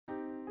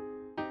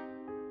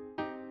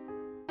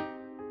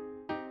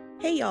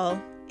Hey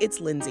y'all, it's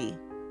Lindsay.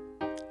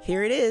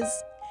 Here it is,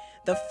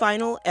 the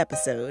final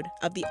episode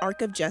of the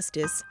Arc of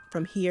Justice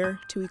From Here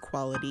to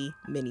Equality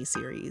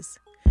miniseries.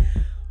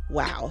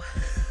 Wow,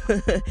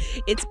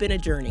 it's been a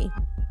journey.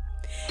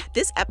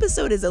 This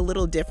episode is a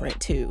little different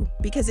too,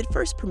 because it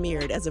first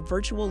premiered as a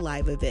virtual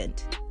live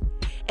event.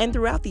 And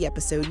throughout the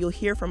episode, you'll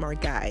hear from our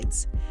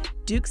guides,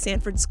 Duke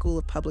Sanford School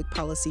of Public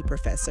Policy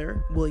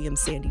professor William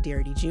Sandy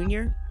Darity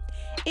Jr.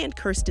 and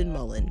Kirsten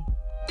Mullen.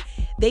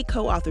 They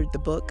co-authored the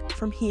book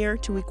From Here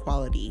to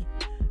Equality,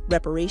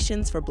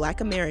 Reparations for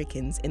Black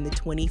Americans in the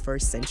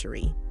 21st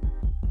Century.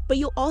 But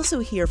you'll also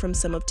hear from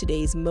some of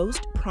today's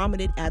most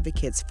prominent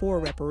advocates for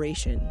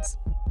reparations.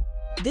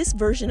 This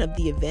version of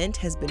the event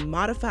has been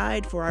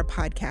modified for our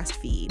podcast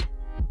feed.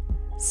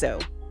 So,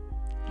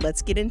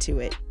 let's get into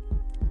it.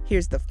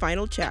 Here's the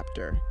final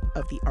chapter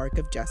of the Arc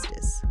of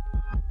Justice.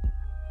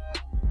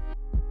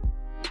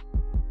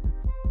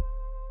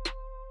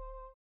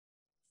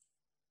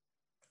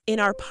 In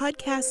our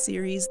podcast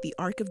series, The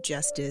Arc of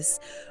Justice,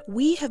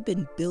 we have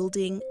been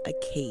building a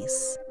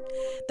case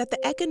that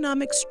the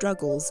economic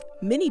struggles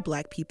many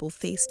Black people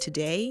face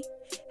today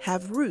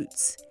have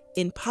roots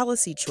in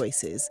policy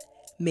choices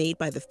made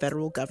by the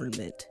federal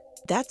government.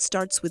 That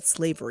starts with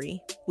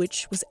slavery,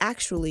 which was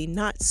actually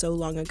not so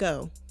long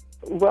ago.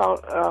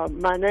 Well,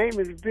 my name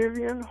is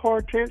Vivian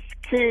Hortense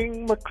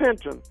King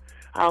McClinton.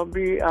 I'll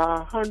be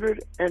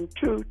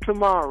 102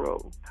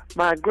 tomorrow.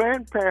 My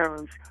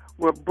grandparents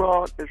were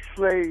brought as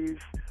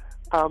slaves.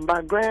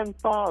 My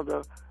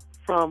grandfather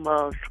from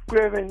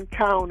Scriven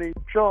County,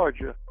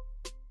 Georgia.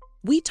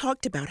 We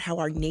talked about how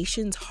our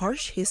nation's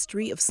harsh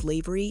history of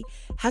slavery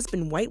has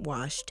been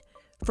whitewashed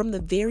from the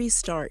very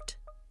start.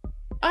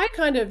 I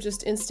kind of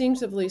just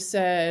instinctively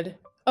said,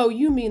 "Oh,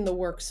 you mean the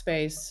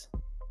workspace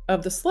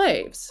of the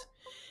slaves?"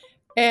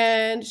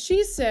 And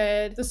she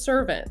said, "The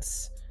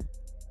servants.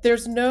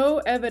 There's no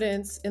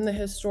evidence in the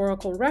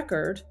historical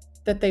record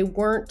that they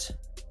weren't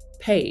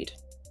paid."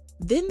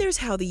 Then there's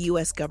how the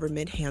U.S.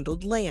 government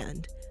handled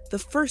land, the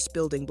first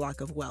building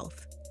block of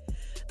wealth.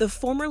 The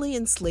formerly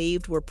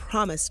enslaved were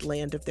promised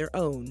land of their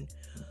own,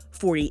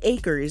 40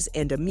 acres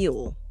and a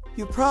mule.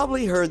 You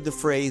probably heard the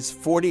phrase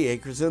 40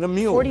 acres and a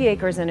mule. 40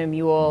 acres and a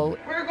mule.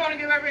 We're going to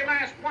give every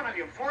last one of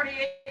you 40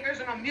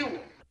 acres and a mule.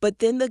 But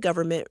then the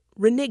government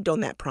reneged on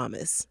that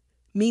promise.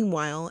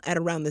 Meanwhile, at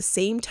around the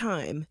same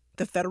time,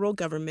 the federal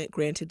government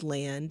granted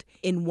land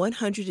in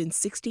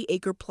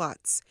 160-acre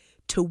plots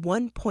to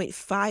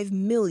 1.5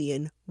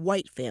 million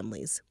white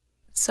families.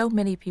 So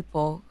many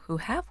people who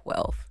have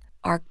wealth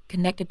are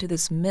connected to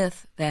this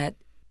myth that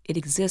it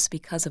exists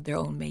because of their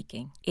own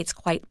making. It's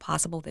quite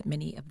possible that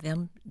many of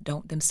them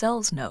don't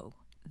themselves know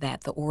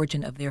that the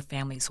origin of their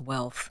family's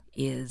wealth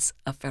is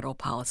a federal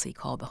policy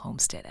called the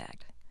Homestead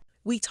Act.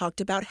 We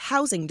talked about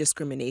housing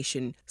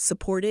discrimination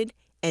supported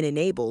and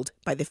enabled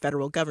by the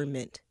federal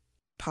government,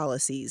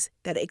 policies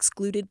that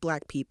excluded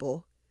Black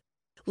people,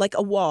 like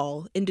a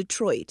wall in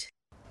Detroit.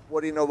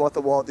 What do you know about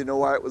the wall? Do you know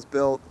why it was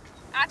built?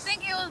 I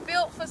think it was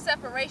built for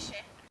separation,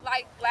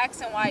 like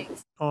blacks and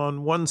whites.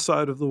 On one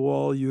side of the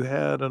wall, you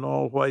had an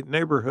all-white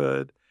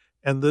neighborhood,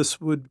 and this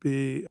would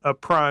be a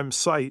prime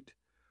site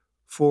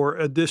for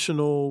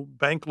additional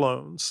bank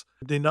loans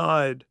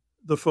denied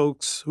the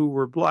folks who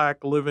were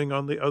Black living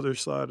on the other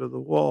side of the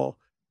wall.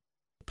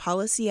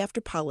 Policy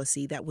after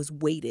policy that was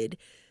weighted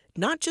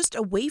not just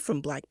away from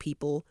Black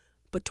people,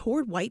 but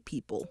toward white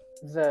people.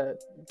 The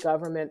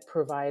government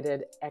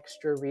provided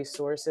extra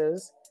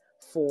resources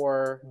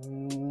for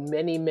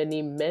many,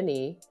 many,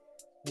 many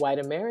white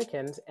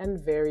Americans and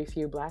very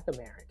few Black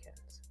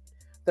Americans.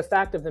 The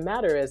fact of the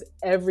matter is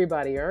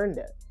everybody earned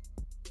it,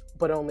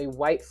 but only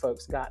white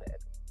folks got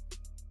it.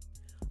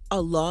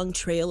 A long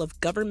trail of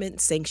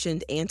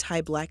government-sanctioned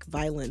anti-Black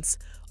violence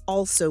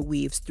also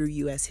weaves through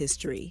U.S.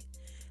 history.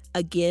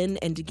 Again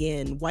and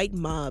again, white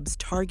mobs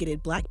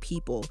targeted Black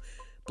people,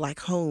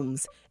 Black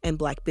homes, and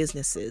Black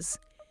businesses.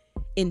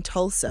 In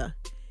Tulsa,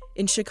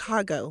 in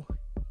Chicago,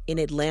 in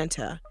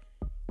Atlanta,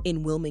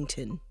 in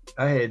Wilmington.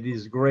 I had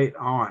these great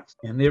aunts,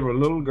 and they were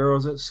little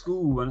girls at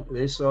school when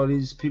they saw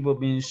these people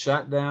being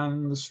shot down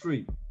in the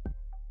street.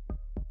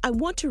 I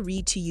want to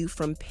read to you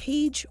from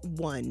page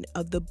 1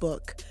 of the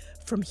book,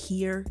 From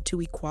Here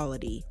to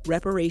Equality,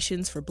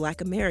 Reparations for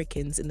Black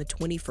Americans in the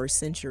 21st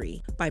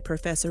Century, by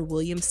Professor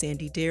William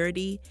Sandy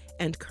Darity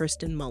and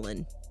Kirsten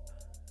Mullen.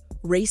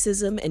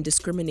 Racism and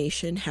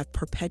discrimination have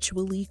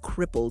perpetually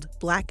crippled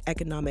Black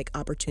economic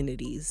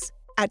opportunities.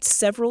 At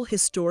several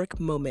historic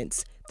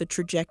moments, the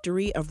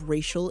trajectory of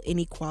racial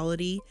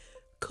inequality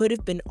could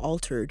have been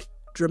altered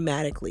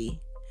dramatically.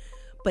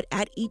 But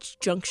at each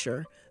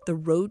juncture, the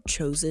road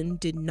chosen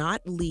did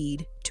not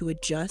lead to a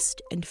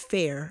just and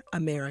fair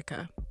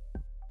America.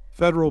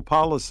 Federal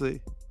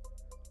policy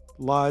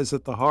lies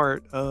at the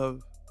heart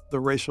of the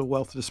racial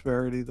wealth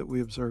disparity that we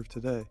observe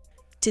today.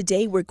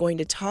 Today, we're going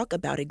to talk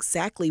about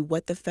exactly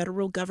what the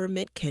federal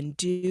government can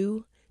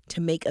do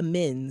to make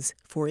amends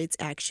for its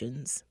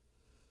actions.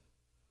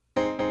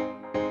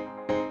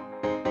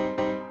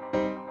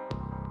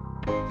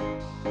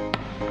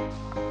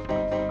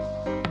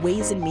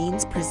 Ways and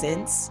Means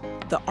presents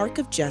The Arc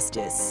of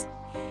Justice.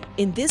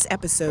 In this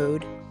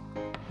episode,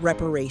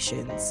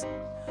 reparations.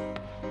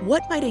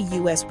 What might a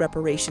U.S.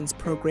 reparations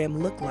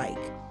program look like?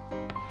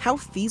 How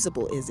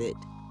feasible is it?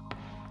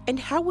 And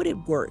how would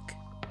it work?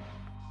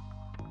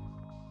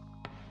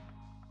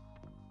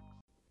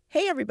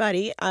 Hey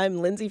everybody,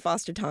 I'm Lindsay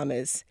Foster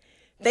Thomas.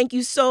 Thank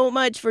you so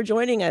much for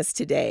joining us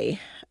today.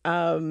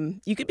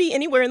 You could be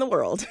anywhere in the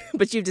world,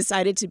 but you've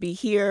decided to be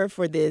here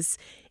for this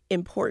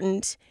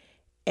important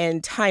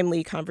and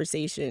timely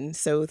conversation.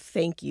 So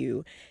thank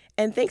you.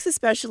 And thanks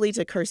especially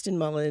to Kirsten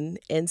Mullen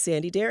and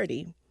Sandy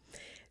Darity.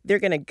 They're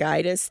going to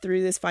guide us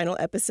through this final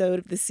episode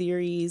of the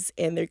series,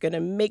 and they're going to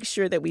make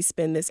sure that we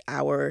spend this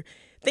hour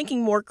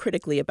thinking more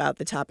critically about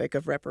the topic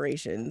of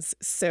reparations.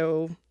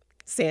 So,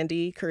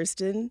 Sandy,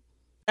 Kirsten,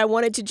 I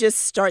wanted to just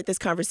start this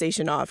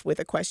conversation off with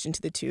a question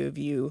to the two of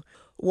you.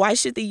 Why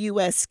should the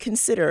U.S.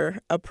 consider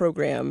a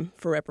program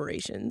for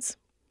reparations?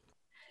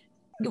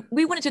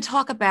 We wanted to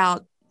talk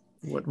about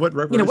what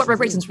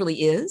reparations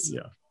really is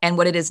and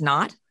what it is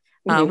not.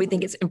 We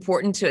think it's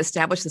important to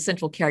establish the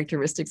central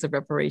characteristics of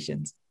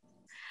reparations.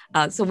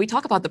 So we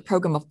talk about the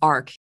program of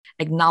ARC,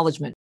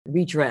 acknowledgement,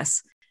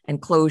 redress,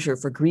 and closure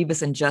for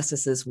grievous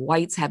injustices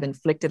whites have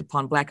inflicted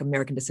upon Black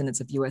American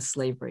descendants of U.S.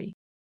 slavery.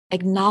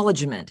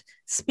 Acknowledgement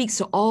speaks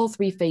to all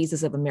three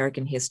phases of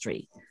American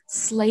history.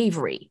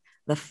 Slavery,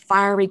 the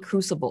fiery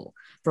crucible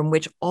from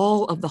which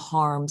all of the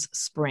harms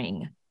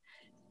spring.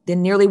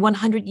 Then nearly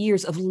 100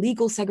 years of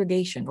legal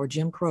segregation, or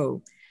Jim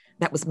Crow,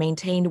 that was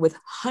maintained with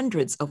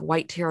hundreds of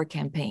white terror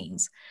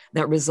campaigns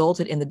that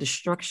resulted in the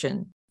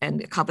destruction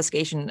and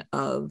confiscation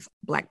of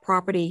Black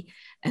property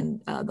and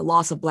the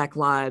loss of Black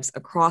lives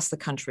across the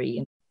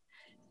country.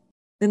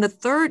 Then the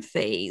third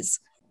phase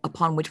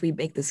upon which we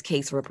make this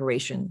case for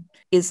reparation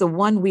is the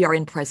one we are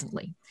in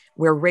presently,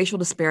 where racial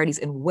disparities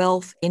in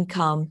wealth,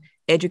 income,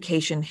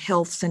 education,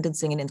 health,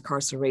 sentencing, and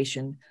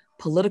incarceration,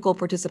 political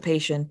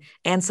participation,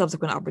 and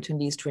subsequent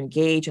opportunities to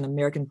engage in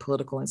American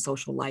political and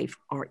social life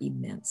are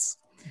immense.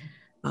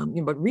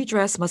 But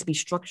redress must be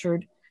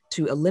structured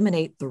to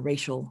eliminate the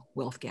racial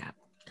wealth gap.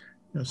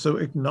 So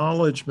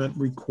acknowledgement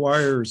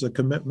requires a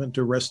commitment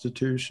to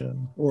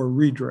restitution or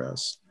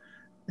redress.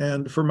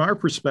 And from our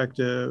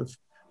perspective,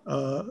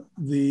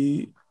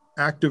 the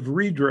act of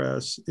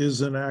redress is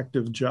an act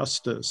of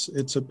justice.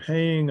 It's a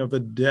paying of a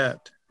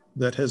debt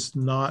that has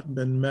not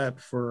been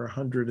met for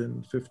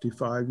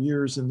 155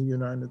 years in the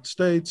United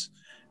States.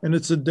 And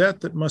it's a debt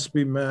that must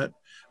be met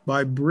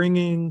by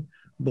bringing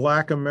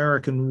Black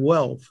American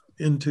wealth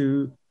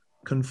into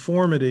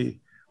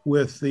conformity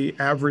with the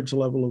average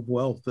level of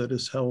wealth that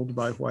is held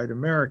by white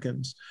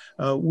Americans.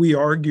 We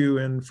argue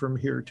in From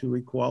Here to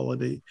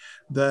Equality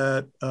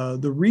that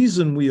the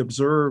reason we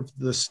observe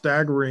the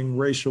staggering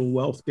racial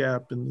wealth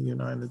gap in the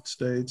United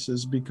States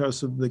is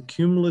because of the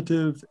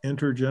cumulative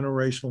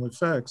intergenerational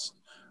effects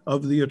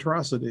of the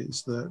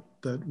atrocities that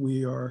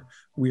we are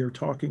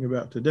talking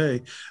about today.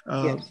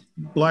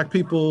 Black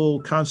people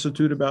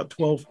constitute about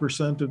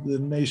 12% of the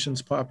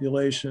nation's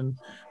population,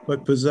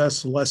 but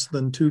possess less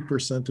than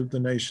 2% of the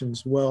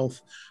nation's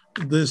wealth.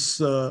 This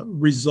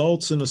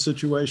results in a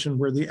situation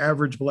where the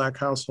average Black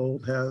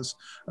household has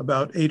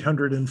about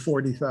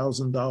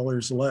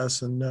 $840,000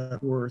 less in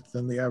net worth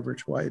than the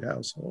average white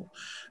household.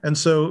 And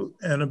so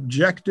an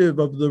objective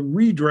of the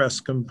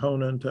redress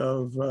component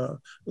of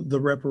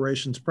the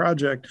reparations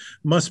project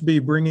must be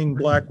bringing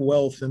Black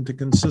wealth into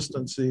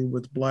consistency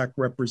with Black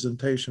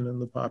representation in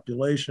the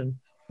population.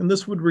 And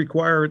this would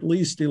require at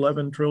least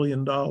 $11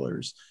 trillion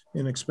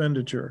in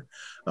expenditure.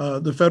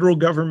 The federal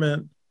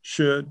government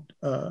should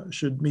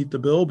meet the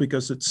bill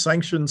because it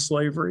sanctioned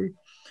slavery.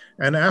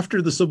 And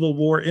after the Civil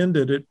War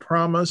ended, it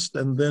promised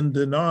and then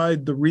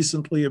denied the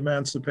recently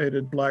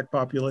emancipated Black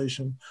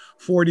population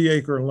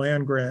 40-acre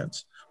land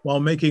grants,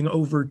 while making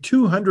over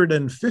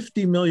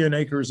 250 million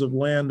acres of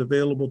land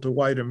available to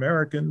white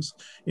Americans,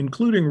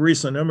 including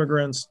recent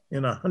immigrants,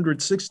 in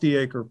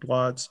 160-acre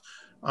plots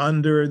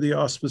under the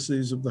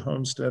auspices of the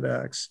Homestead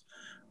Acts.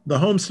 The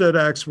Homestead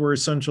Acts were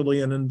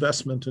essentially an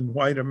investment in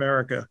white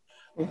America.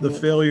 The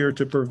failure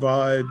to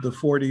provide the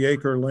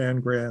 40-acre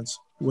land grants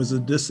was a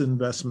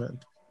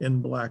disinvestment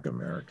in Black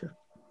America.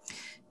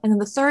 And then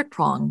the third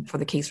prong for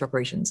the case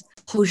reparations,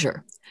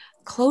 closure.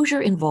 Closure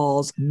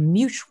involves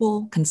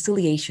mutual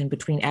conciliation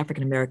between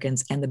African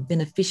Americans and the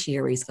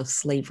beneficiaries of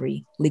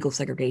slavery, legal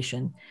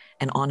segregation,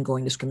 and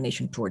ongoing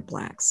discrimination toward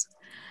Blacks.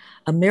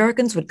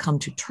 Americans would come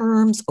to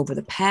terms over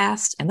the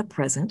past and the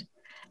present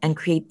and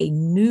create a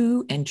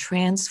new and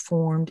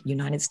transformed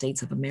United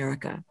States of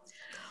America.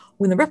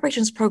 When the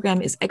reparations program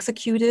is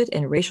executed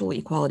and racial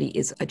equality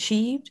is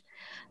achieved,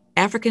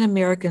 African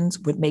Americans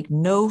would make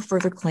no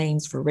further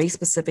claims for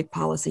race-specific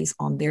policies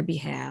on their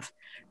behalf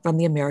from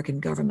the American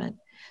government.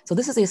 So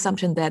this is the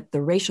assumption that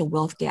the racial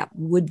wealth gap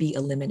would be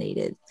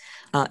eliminated.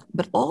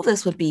 But all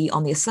this would be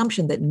on the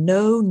assumption that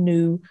no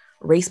new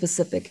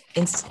race-specific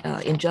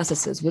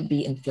injustices would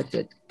be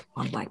inflicted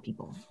on Black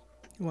people.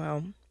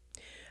 Wow.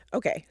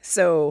 Okay,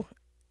 so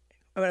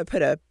I'm going to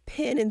put a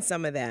pin in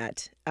some of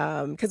that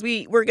because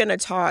we're going to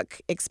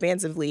talk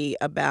expansively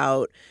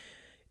about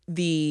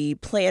the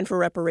plan for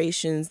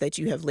reparations that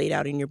you have laid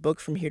out in your book,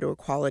 From Here to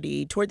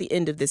Equality, toward the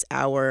end of this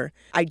hour.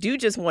 I do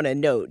just want to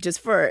note, just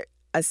for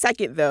a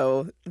second,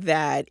 though,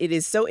 that it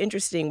is so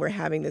interesting we're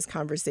having this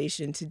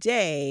conversation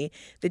today,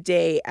 the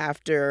day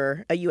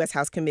after a U.S.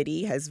 House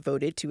committee has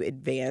voted to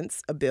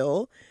advance a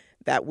bill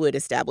that would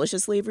establish a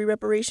Slavery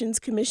Reparations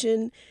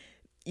Commission.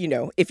 You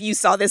know, if you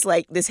saw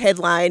this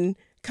headline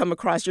come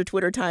across your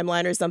Twitter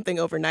timeline or something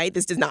overnight,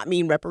 this does not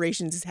mean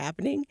reparations is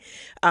happening.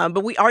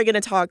 But we are going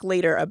to talk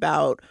later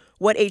about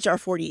what H.R.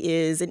 40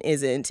 is and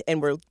isn't,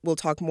 and we'll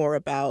talk more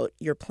about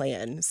your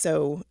plan.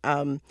 So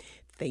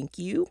thank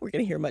you. We're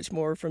going to hear much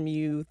more from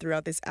you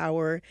throughout this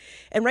hour.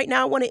 And right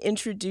now I want to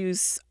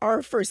introduce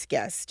our first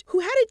guest, who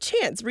had a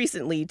chance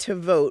recently to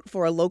vote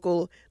for a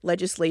local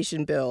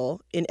legislation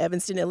bill in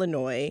Evanston,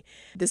 Illinois.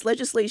 This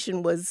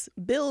legislation was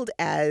billed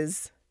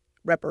as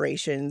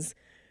reparations,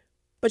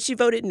 but she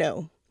voted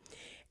no.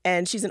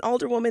 And she's an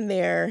alderwoman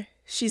there.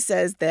 She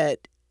says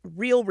that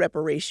real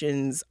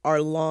reparations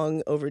are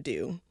long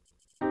overdue.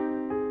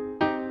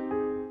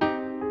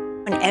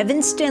 In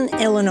Evanston,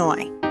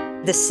 Illinois,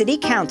 the City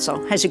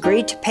Council has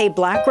agreed to pay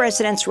Black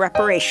residents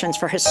reparations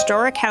for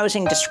historic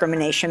housing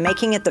discrimination,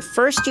 making it the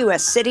first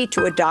U.S. city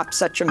to adopt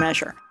such a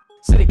measure.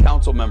 City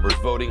Council members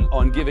voting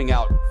on giving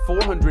out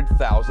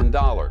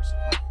 $400,000.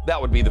 That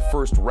would be the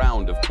first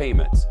round of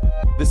payments.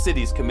 The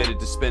city's committed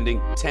to spending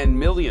 $10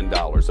 million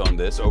on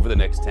this over the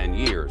next 10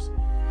 years.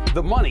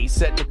 The money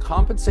set to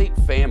compensate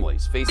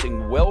families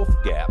facing wealth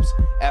gaps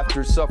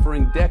after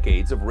suffering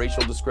decades of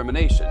racial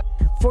discrimination.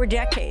 For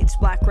decades,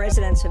 Black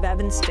residents of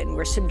Evanston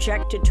were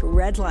subjected to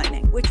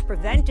redlining, which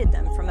prevented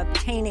them from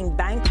obtaining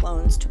bank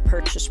loans to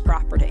purchase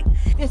property.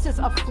 This is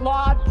a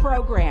flawed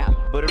program.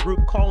 But a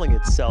group calling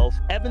itself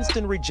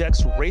Evanston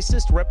Rejects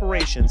Racist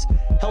Reparations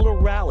held a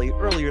rally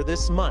earlier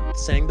this month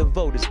saying the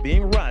vote is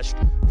being rushed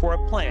for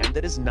a plan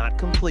that is not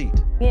complete.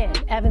 In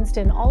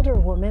Evanston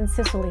Alderwoman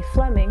Cicely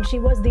Fleming, she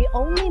was the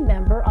only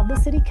member of the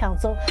City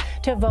Council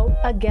to vote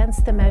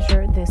against the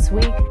measure this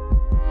week.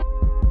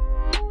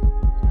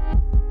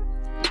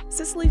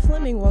 Cicely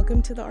Fleming,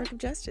 welcome to the Arc of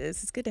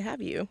Justice. It's good to have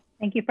you.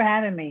 Thank you for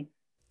having me.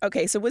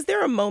 Okay, so was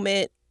there a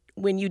moment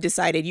when you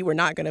decided you were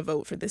not going to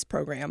vote for this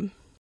program?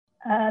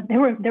 There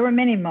were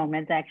many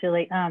moments,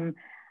 actually.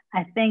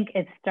 I think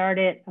it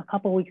started a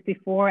couple weeks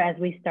before, as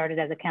we started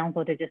as a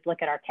council to just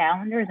look at our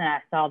calendars, and I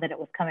saw that it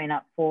was coming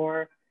up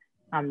for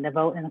the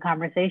vote and the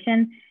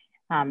conversation.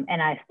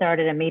 And I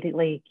started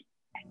immediately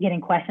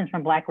getting questions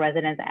from Black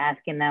residents,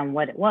 asking them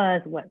what it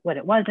was, what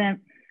it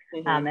wasn't.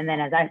 Mm-hmm. And then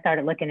as I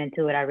started looking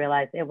into it, I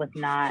realized it was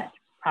not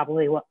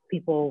probably what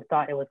people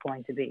thought it was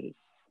going to be.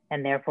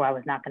 And therefore, I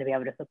was not going to be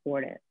able to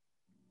support it.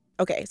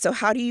 Okay, so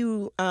how do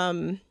you,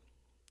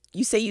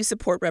 you say you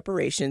support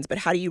reparations, but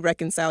how do you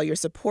reconcile your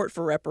support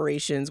for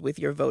reparations with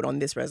your vote on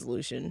this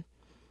resolution?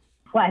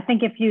 Well, I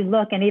think if you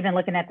look, and even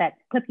looking at that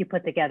clip you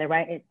put together,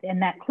 right?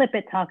 In that clip,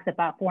 it talks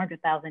about $400,000,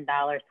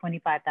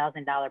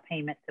 $25,000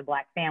 payments to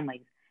Black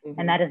families. Mm-hmm.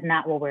 And that is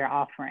not what we're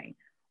offering.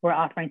 We're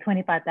offering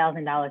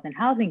 $25,000 in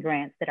housing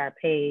grants that are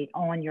paid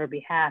on your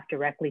behalf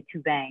directly to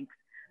banks,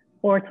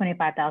 or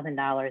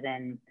 $25,000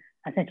 in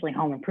essentially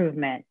home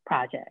improvement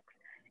projects.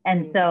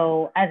 And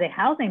so as a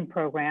housing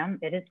program,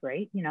 it is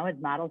great. You know,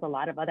 it models a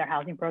lot of other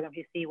housing programs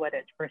you see, whether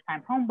it's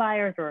first-time home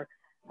buyers or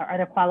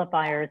other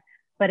qualifiers,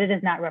 but it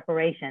is not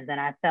reparations. And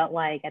I felt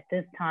like at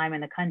this time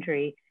in the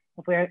country,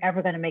 if we're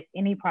ever going to make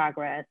any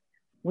progress,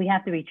 we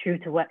have to be true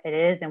to what it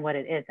is and what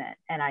it isn't.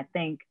 And I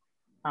think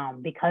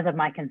because of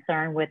my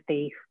concern with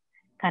the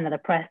kind of the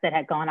press that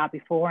had gone out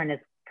before and is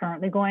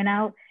currently going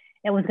out,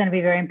 it was going to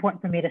be very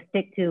important for me to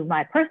stick to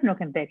my personal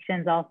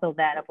convictions, also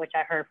that of which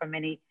I heard from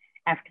many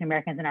African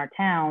Americans in our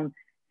town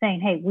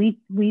saying, hey,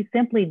 we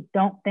simply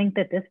don't think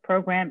that this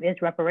program is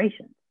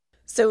reparations.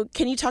 So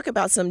can you talk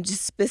about some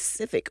just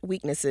specific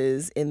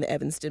weaknesses in the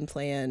Evanston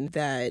plan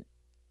that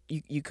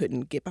you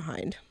couldn't get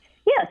behind?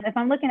 Yes, if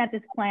I'm looking at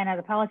this plan as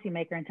a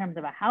policymaker in terms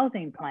of a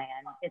housing plan,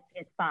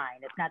 it's fine.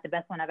 It's not the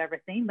best one I've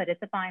ever seen, but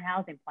it's a fine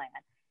housing plan.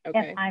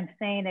 Okay. If I'm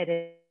saying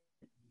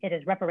it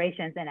is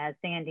reparations, and as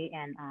Sandy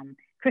and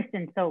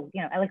Kristen so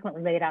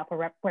eloquently laid out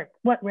for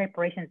what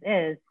reparations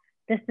is,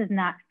 this does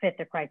not fit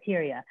the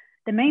criteria.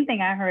 The main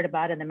thing I heard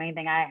about and the main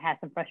thing I had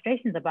some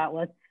frustrations about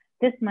was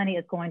this money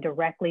is going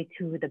directly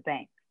to the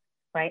banks,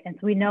 right? And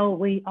so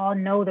we all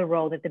know the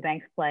role that the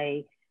banks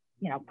play,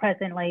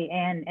 presently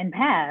and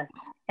past,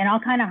 and all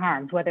kind of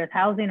harms, whether it's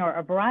housing or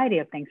a variety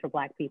of things for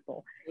Black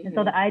people. Mm-hmm. And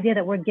so the idea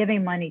that we're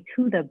giving money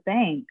to the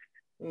banks,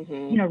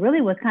 mm-hmm.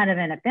 Really was kind of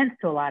an offense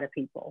to a lot of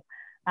people.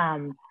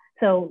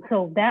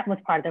 So that was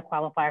part of the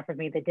qualifier for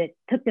me that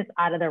took this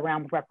out of the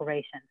realm of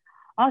reparations.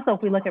 Also,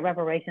 if we look at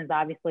reparations,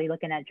 obviously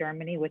looking at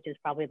Germany, which is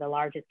probably the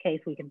largest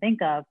case we can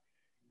think of,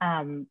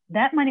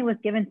 that money was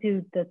given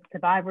to the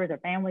survivors or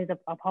families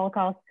of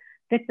Holocaust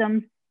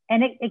victims,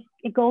 and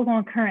it goes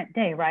on current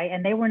day, right?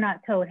 And they were not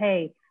told,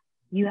 hey,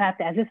 you have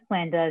to, as this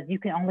plan does, you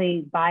can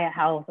only buy a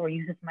house or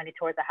use this money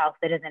towards a house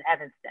that is in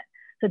Evanston.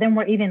 So then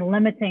we're even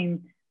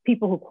limiting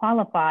people who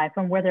qualify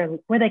from where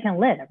they can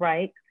live,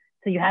 right?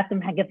 So you have to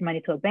give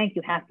money to a bank.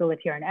 You have to live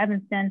here in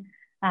Evanston.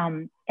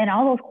 And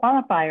all those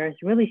qualifiers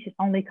really should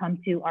only come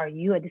to, are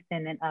you a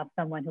descendant of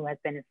someone who has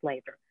been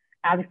enslaved?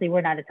 Obviously,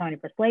 we're not atoning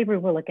for slavery.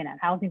 We're looking at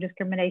housing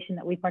discrimination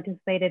that we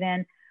participated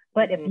in.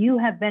 But if you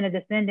have been a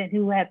descendant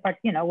who had,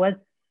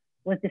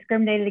 was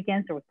discriminated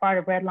against or was part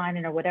of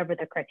redlining or whatever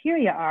the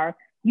criteria are,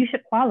 you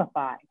should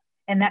qualify.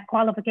 And that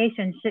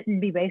qualification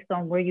shouldn't be based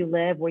on where you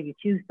live, where you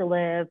choose to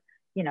live.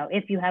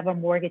 If you have a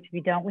mortgage, if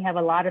you don't. We have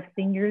a lot of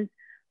seniors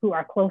who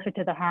are closer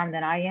to the harm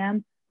than I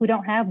am, who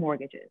don't have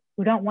mortgages,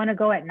 who don't want to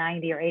go at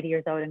 90 or 80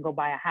 years old and go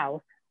buy a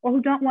house, or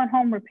who don't want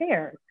home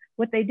repairs.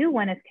 What they do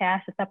want is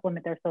cash to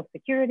supplement their Social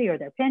Security or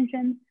their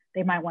pension.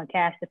 They might want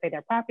cash to pay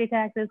their property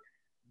taxes.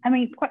 I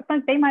mean, quite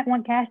frankly, they might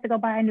want cash to go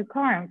buy a new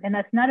car, and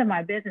that's none of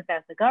my business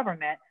as the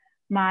government.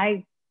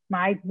 My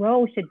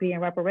role should be in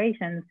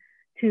reparations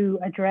to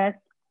address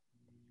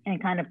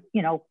and kind of,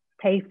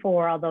 pay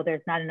for, although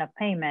there's not enough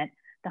payment,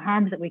 the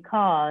harms that we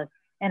cause,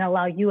 and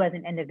allow you as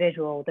an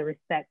individual the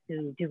respect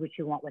to do what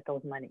you want with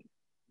those monies.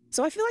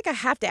 So I feel like I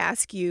have to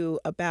ask you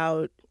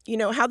about,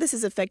 how this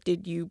has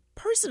affected you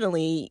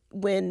personally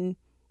when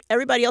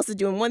everybody else is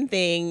doing one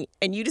thing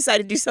and you decide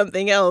to do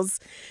something else.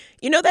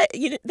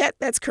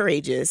 That's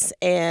courageous.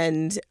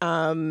 And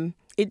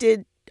it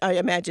did, I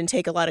imagine,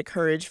 take a lot of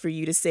courage for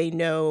you to say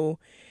no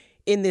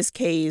in this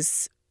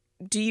case.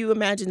 Do you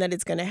imagine that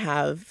it's going to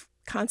have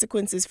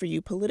consequences for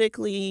you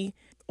politically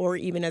or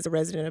even as a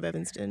resident of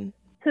Evanston?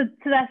 So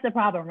that's the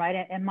problem,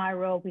 right? In my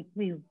role,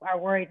 we are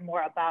worried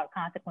more about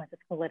consequences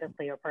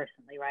politically or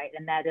personally, right?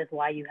 And that is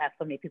why you have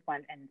so many people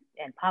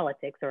in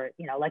politics or,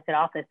 elected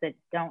office that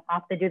don't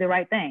often do the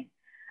right thing.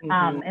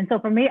 And so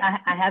for me,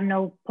 I have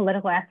no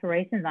political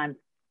aspirations. I'm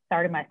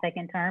starting my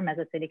second term as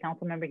a city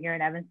council member here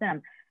in Evanston.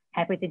 I'm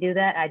happy to do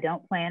that. I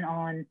don't plan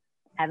on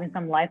having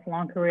some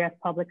lifelong career of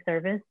public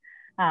service.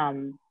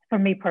 For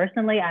me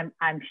personally,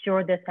 I'm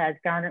sure this has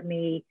garnered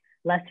me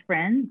less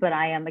friends, but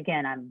I'm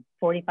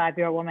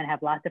 45-year-old woman,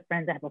 have lots of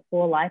friends, I have a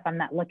full life. I'm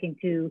not looking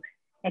to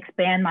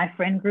expand my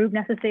friend group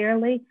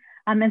necessarily.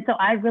 And so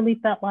I really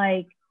felt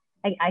like,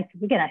 I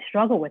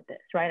struggle with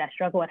this, right? I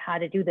struggle with how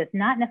to do this,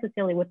 not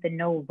necessarily with the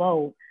no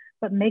vote,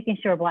 but making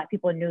sure Black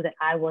people knew that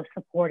I was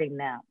supporting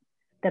them,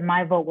 that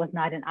my vote was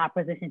not in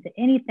opposition to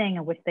anything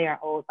in which they are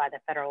owed by the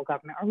federal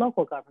government or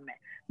local government.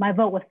 My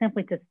vote was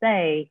simply to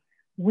say,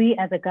 we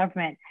as a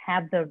government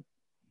have the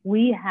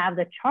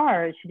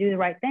charge to do the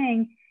right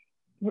thing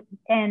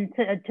and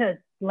to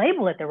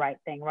label it the right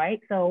thing,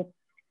 right? So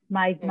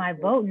my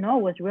vote no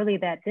was really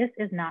that this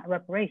is not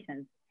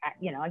reparations.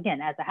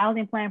 Again, as a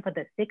housing plan for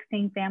the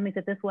 16 families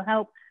that this will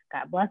help,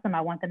 God bless them,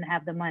 I want them to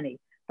have the money,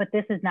 but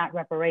this is not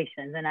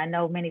reparations. And I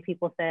know many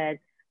people said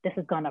this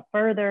is going to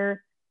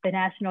further the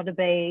national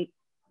debate.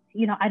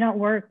 I don't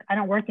work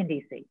in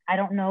DC. I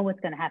don't know what's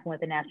going to happen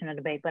with the national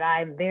debate, but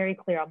I'm very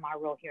clear on my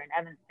role here in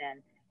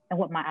Evanston and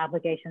what my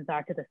obligations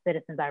are to the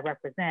citizens I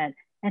represent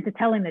and to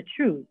telling the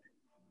truth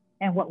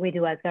and what we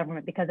do as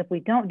government, because if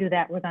we don't do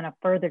that, we're going to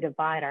further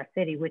divide our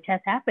city, which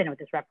has happened with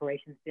this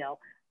reparations bill.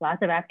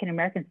 Lots of African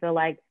Americans feel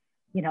like,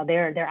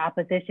 their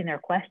opposition, their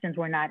questions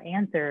were not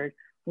answered.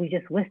 We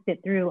just whisked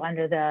it through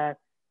under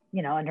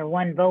under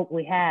one vote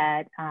we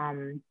had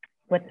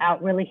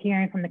without really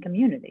hearing from the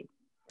community.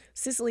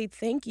 Cicely,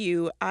 thank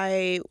you.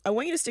 I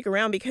want you to stick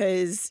around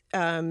because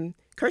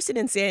Kirsten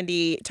and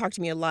Sandy talked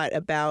to me a lot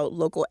about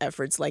local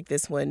efforts like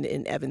this one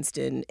in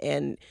Evanston.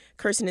 And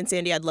Kirsten and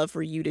Sandy, I'd love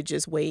for you to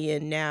just weigh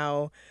in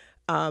now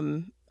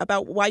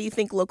about why you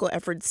think local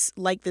efforts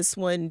like this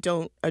one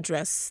don't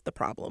address the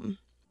problem.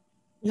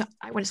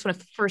 I just want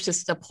to first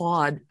just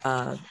applaud,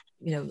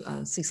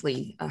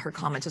 Cicely, her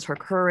comments, just her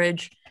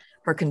courage,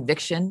 her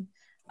conviction.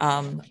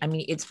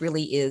 It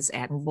really is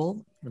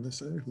admirable. I'm going to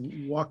say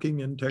walking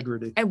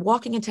integrity. And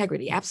walking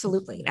integrity,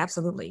 absolutely,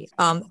 absolutely.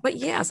 But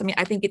yes,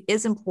 I think it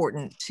is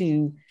important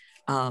to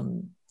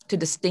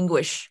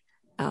distinguish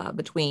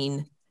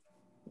between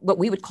what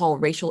we would call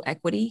racial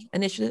equity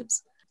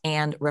initiatives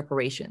and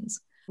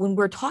reparations. When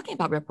we're talking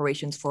about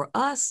reparations, for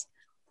us,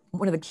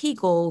 one of the key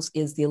goals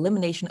is the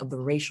elimination of the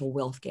racial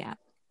wealth gap.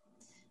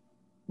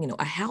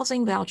 A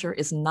housing voucher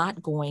is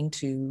not going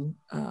to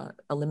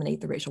eliminate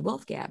the racial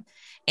wealth gap.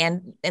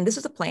 And this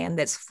is a plan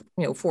that's,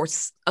 for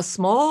a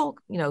small,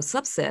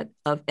 subset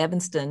of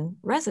Evanston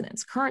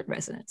residents, current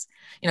residents.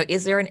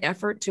 Is there an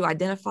effort to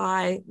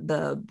identify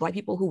the Black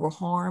people who were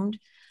harmed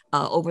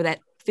over that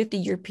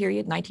 50-year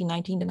period,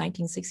 1919 to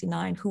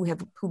 1969,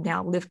 who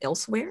now live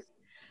elsewhere?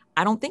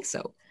 I don't think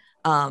so.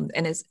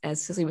 And as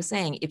Cicely was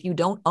saying, if you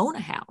don't own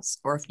a house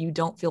or if you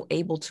don't feel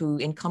able to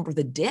encumber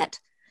the debt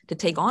to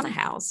take on a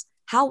house,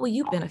 how will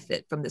you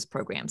benefit from this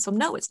program? So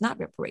no, it's not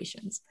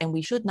reparations. And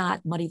we should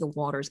not muddy the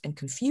waters and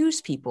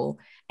confuse people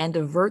and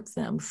divert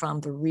them from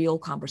the real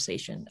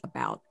conversation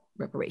about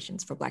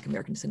reparations for Black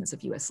American descendants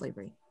of U.S.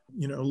 slavery.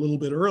 A little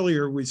bit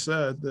earlier, we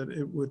said that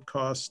it would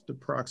cost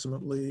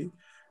approximately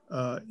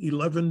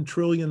 $11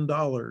 trillion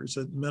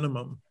at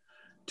minimum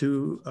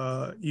to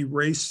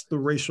erase the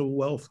racial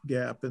wealth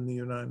gap in the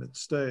United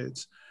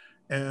States.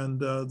 And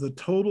the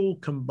total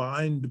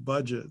combined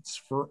budgets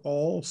for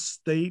all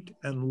state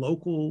and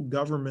local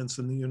governments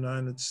in the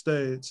United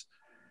States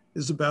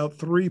is about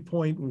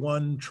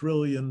 $3.1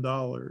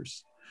 trillion.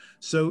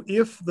 So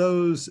if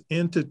those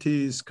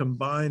entities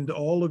combined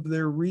all of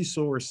their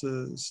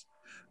resources,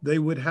 they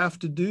would have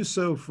to do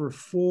so for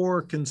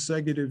 4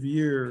 consecutive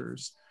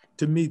years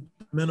to meet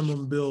the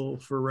minimum bill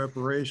for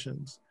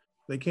reparations.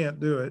 They can't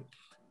do it.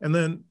 And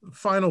then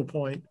final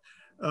point,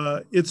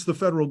 it's the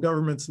federal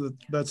government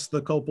that's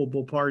the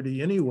culpable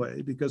party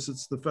anyway, because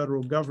it's the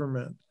federal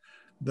government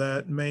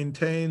that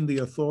maintained the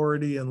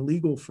authority and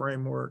legal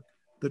framework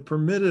that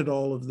permitted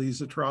all of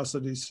these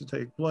atrocities to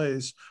take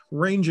place,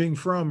 ranging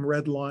from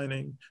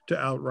redlining to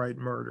outright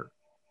murder.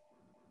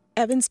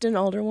 Evanston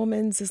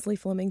Alderwoman Cicely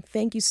Fleming,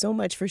 thank you so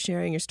much for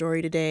sharing your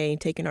story today and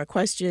taking our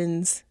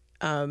questions.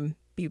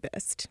 Be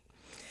best.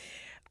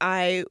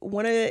 I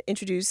want to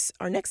introduce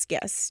our next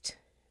guest,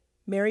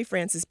 Mary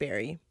Frances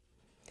Berry.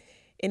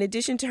 In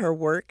addition to her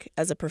work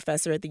as a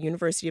professor at the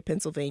University of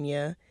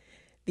Pennsylvania,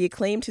 the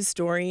acclaimed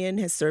historian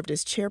has served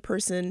as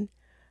chairperson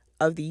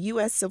of the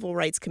U.S. Civil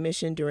Rights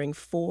Commission during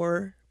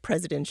 4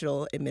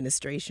 presidential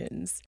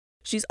administrations.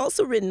 She's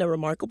also written a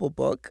remarkable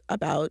book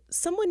about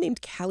someone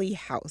named Callie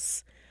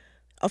House,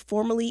 a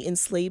formerly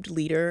enslaved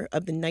leader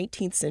of the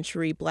 19th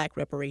century Black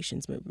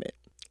reparations movement.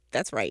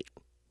 That's right.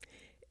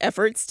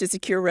 Efforts to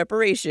secure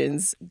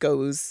reparations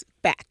goes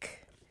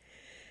back.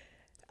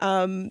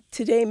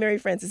 Today, Mary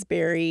Frances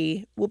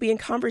Berry will be in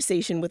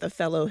conversation with a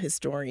fellow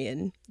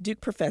historian,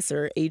 Duke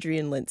Professor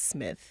Adrienne Lentz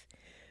Smith.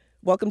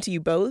 Welcome to you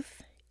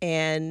both.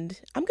 And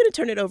I'm going to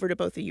turn it over to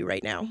both of you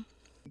right now.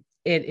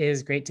 It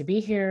is great to be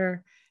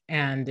here.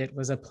 And it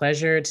was a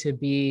pleasure to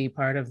be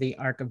part of the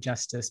Arc of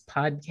Justice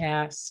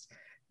podcast.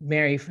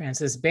 Mary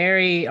Frances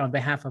Berry, on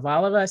behalf of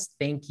all of us,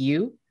 thank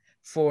you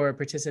for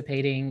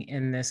participating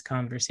in this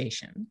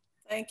conversation.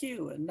 Thank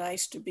you, and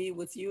nice to be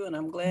with you, and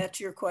I'm glad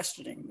you're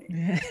questioning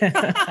me.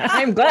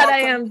 I'm glad I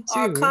am too.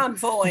 Or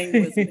convoying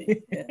with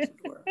me, as it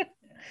were.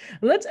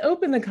 Let's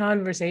open the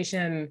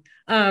conversation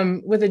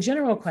with a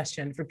general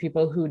question for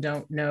people who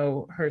don't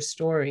know her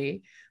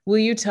story. Will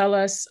you tell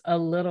us a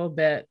little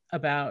bit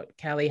about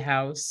Callie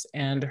House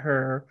and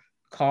her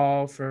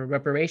call for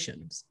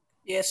reparations?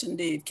 Yes,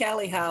 indeed.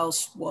 Callie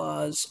House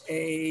was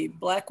a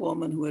Black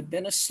woman who had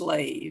been a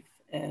slave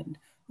and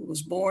who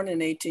was born in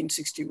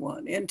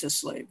 1861 into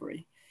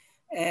slavery.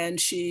 And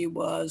she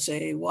was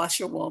a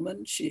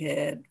washerwoman. She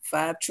had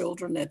 5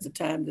 children at the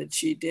time that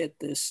she did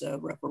this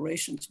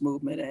reparations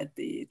movement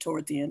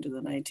toward the end of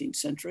the 19th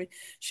century.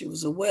 She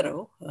was a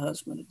widow. Her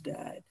husband had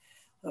died.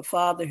 Her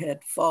father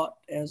had fought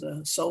as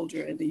a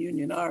soldier in the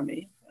Union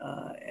Army,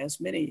 as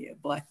many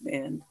Black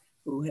men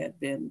who had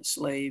been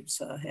slaves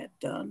had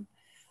done.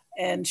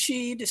 And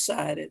she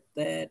decided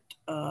that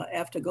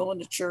after going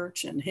to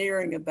church and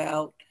hearing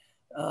about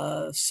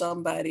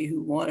somebody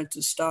who wanted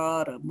to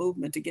start a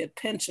movement to get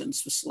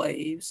pensions for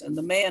slaves, and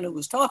the man who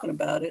was talking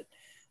about it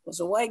was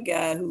a white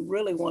guy who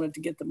really wanted to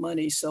get the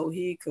money so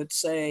he could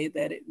say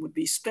that it would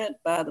be spent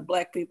by the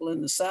Black people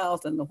in the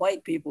South and the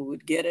white people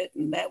would get it,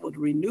 and that would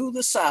renew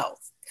the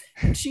South.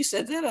 And she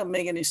said, that doesn't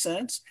make any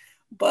sense.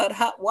 But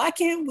why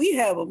can't we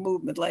have a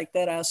movement like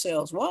that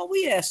ourselves? Well,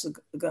 we asked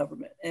the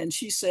government. And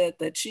she said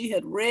that she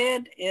had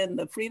read in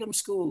the freedom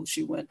school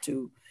she went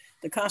to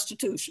the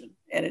Constitution,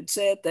 and it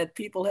said that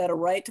people had a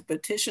right to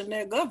petition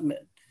their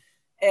government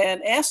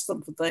and ask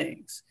them for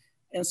things.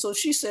 And so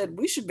she said,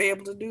 we should be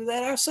able to do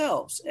that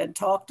ourselves, and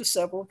talked to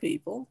several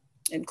people,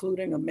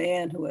 including a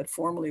man who had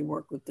formerly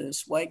worked with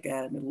this white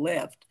guy and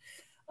left.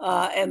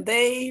 And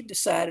they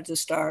decided to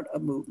start a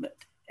movement.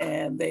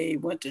 And they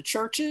went to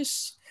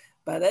churches.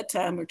 By that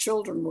time, her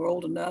children were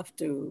old enough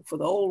for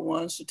the old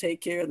ones to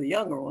take care of the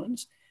younger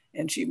ones.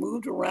 And she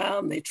moved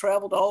around. They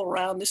traveled all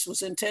around. This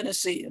was in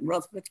Tennessee, in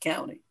Rutherford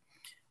County.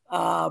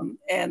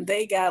 And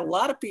they got a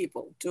lot of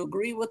people to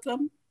agree with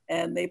them.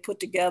 And they put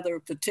together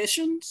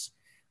petitions,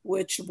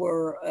 which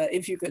were,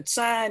 if you could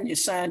sign, you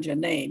signed your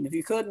name. If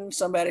you couldn't,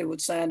 somebody would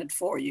sign it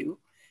for you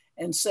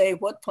and say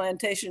what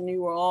plantation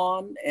you were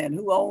on and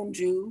who owned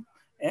you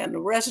and the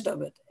rest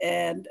of it.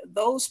 And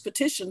those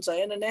petitions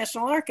are in the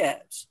National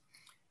Archives.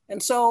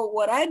 And so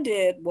what I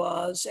did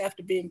was,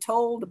 after being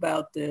told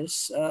about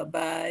this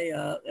by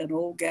an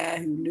old guy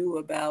who knew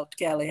about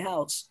Callie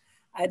House,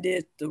 I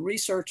did the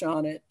research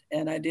on it,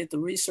 and I did the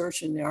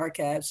research in the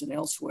archives and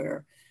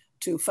elsewhere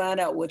to find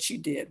out what she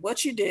did. What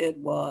she did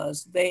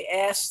was they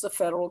asked the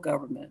federal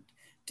government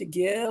to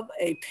give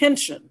a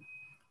pension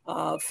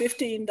of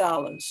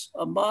 $15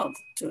 a month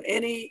to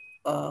any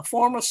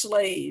former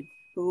slave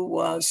who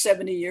was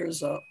 70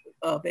 years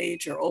of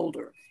age or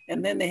older.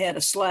 And then they had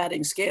a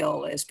sliding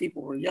scale as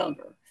people were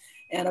younger.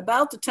 And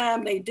about the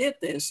time they did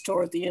this,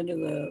 toward the end of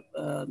the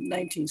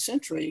 19th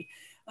century,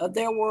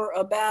 there were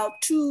about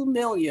 2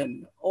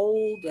 million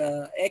old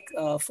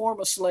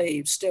former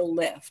slaves still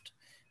left.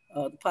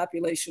 The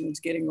population was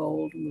getting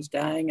old and was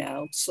dying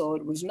out. So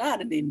it was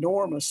not an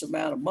enormous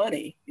amount of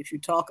money. If you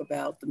talk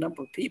about the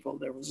number of people,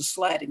 there was a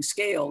sliding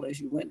scale as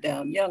you went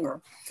down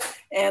younger.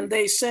 And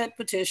they sent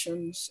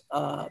petitions.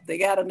 They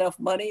got enough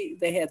money.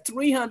 They had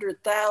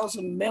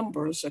 300,000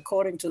 members,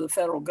 according to the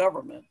federal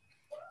government,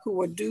 who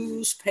were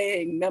dues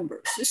paying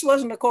members. This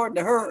wasn't according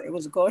to her, it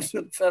was according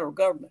to the federal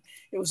government.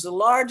 It was the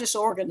largest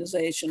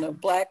organization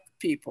of Black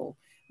people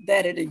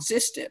that had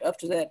existed up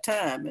to that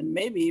time, and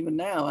maybe even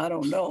now, I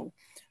don't know.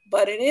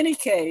 But in any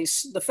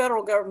case, the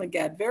federal government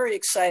got very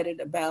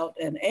excited about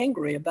and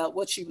angry about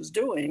what she was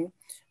doing,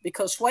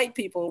 because white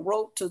people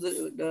wrote to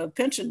the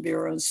Pension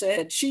Bureau and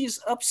said, she's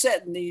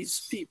upsetting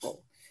these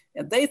people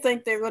and they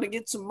think they're going to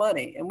get some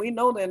money. And we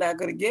know they're not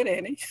going to get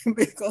any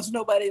because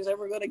nobody's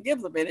ever going to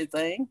give them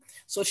anything.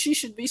 So she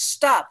should be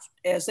stopped,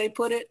 as they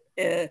put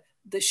it,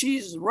 that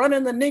she's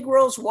running the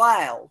Negroes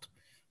wild.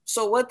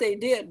 So what they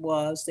did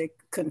was they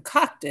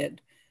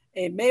concocted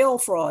a mail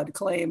fraud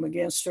claim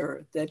against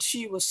her, that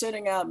she was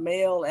sending out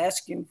mail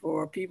asking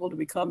for people to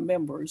become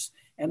members,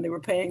 and they were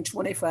paying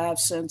 25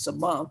 cents a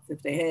month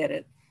if they had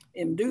it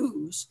in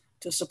dues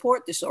to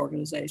support this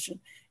organization,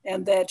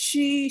 and that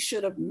she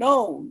should have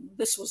known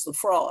this was the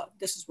fraud.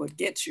 This is what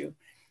gets you.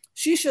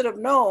 She should have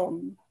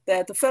known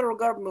that the federal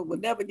government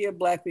would never give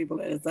Black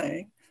people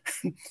anything.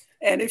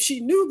 And if she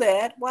knew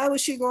that, why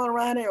was she going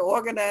around there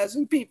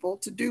organizing people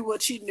to do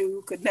what she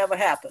knew could never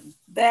happen?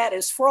 That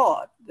is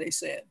fraud, they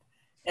said.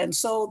 And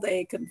so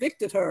they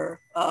convicted her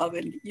of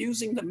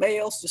using the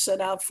mails to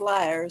send out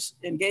flyers,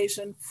 engaged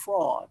in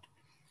fraud.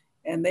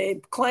 And they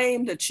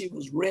claimed that she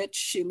was rich.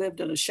 She lived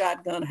in a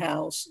shotgun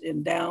house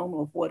down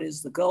of what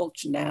is the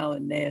Gulch now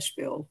in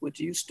Nashville, which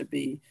used to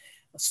be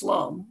a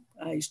slum.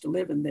 I used to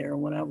live in there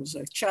when I was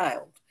a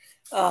child.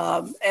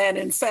 And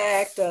in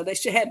fact,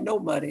 she had no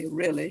money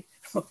really,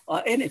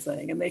 or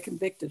anything. And they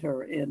convicted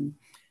her in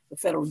the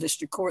federal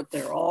district court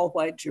there, all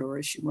white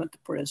jury. She went to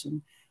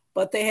prison.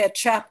 But they had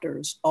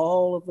chapters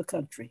all over the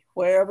country.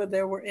 Wherever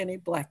there were any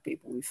Black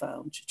people, we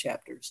found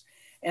chapters.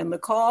 And the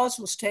cause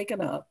was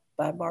taken up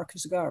by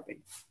Marcus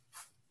Garvey.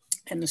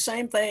 And the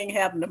same thing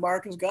happened to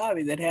Marcus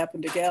Garvey that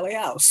happened to Gallie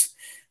House.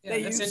 Yeah,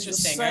 that's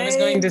interesting. I was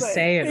going to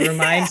say, it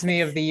reminds me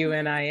of the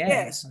UNIA.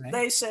 Yes, right?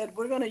 They said,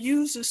 we're going to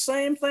use the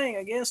same thing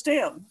against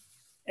him.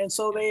 And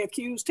so they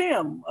accused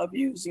him of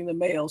using the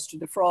mails to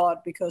defraud,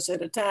 because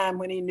at a time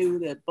when he knew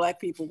that Black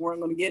people weren't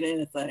going to get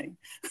anything,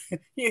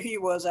 here he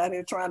was out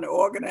here trying to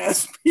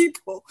organize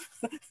people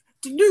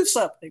to do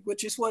something,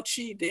 which is what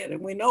she did.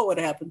 And we know what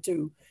happened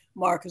to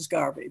Marcus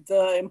Garvey.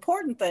 The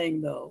important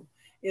thing, though,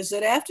 is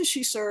that after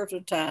she served her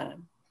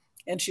time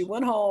and she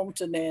went home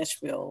to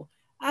Nashville,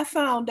 I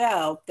found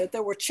out that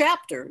there were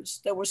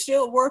chapters that were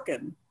still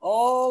working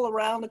all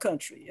around the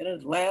country, in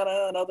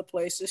Atlanta and other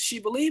places. She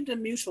believed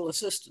in mutual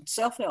assistance,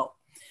 self-help.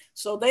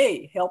 So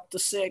they helped the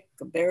sick,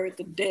 buried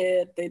the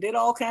dead. They did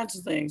all kinds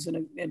of things,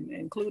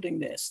 including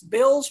this.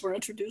 Bills were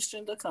introduced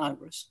into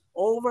Congress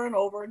over and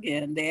over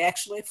again. They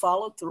actually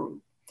followed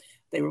through.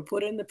 They were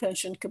put in the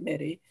pension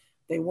committee.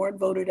 They weren't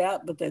voted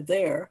out, but they're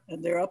there,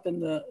 and they're up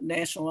in the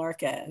National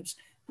Archives.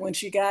 When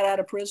she got out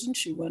of prison,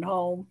 she went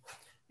home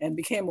and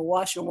became a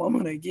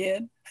washerwoman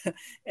again.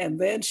 And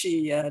then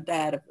she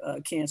died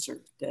of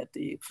cancer that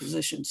the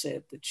physician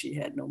said that she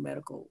had no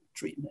medical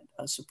treatment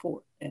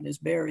support, and is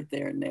buried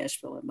there in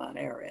Nashville in Mount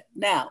Ararat.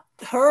 Now,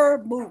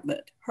 her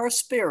movement, her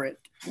spirit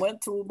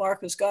went through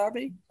Marcus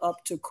Garvey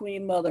up to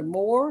Queen Mother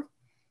Moore,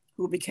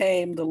 who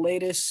became the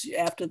latest,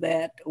 after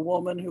that, a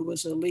woman who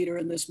was a leader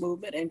in this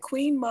movement. And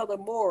Queen Mother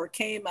Moore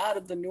came out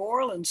of the New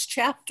Orleans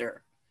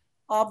chapter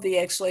of the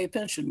ex-slave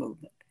pension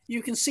movement.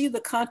 You can see the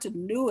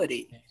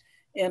continuity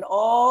in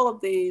all of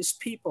these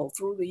people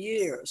through the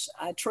years.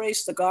 I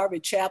traced the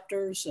Garvey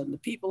chapters and the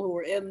people who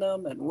were in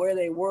them and where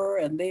they were,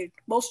 and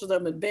most of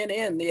them had been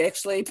in the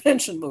ex-slave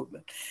pension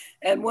movement.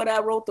 And when I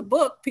wrote the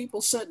book,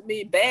 people sent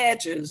me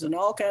badges and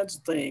all kinds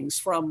of things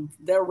from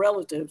their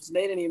relatives.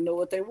 They didn't even know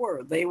what they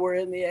were. They were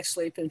in the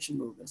ex-slave pension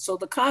movement. So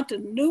the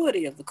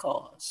continuity of the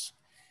cause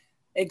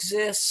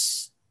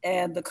exists,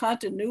 and the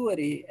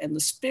continuity and the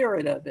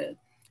spirit of it.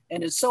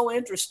 And it's so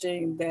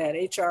interesting that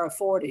H.R.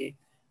 40,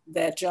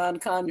 that John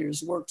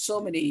Conyers worked so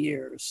many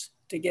years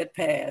to get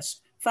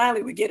passed.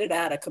 Finally, we get it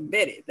out of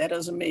committee. That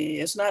doesn't mean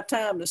it's not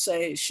time to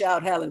say,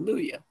 shout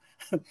hallelujah.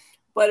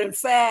 But in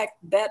fact,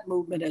 that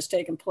movement has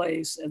taken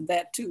place, and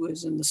that too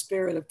is in the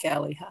spirit of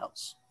Callie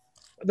House.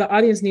 The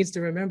audience needs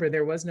to remember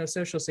there was no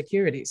Social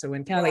Security. So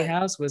when Callie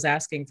House was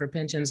asking for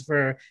pensions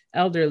for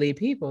elderly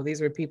people,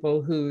 these were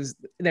people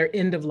their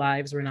end of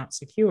lives were not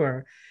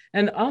secure.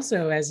 And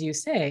also, as you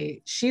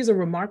say, she's a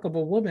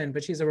remarkable woman,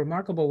 but she's a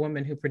remarkable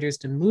woman who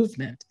produced a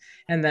movement,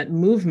 and that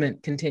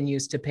movement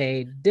continues to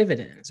pay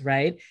dividends,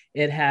 right?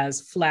 It has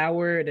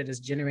flowered, it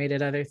has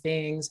generated other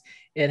things.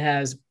 It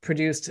has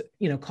produced,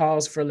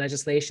 calls for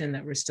legislation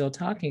that we're still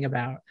talking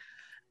about.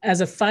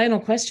 As a final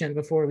question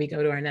before we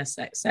go to our next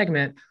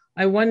segment,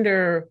 I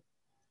wonder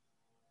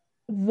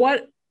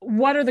what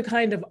are the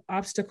kind of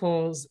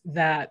obstacles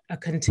that a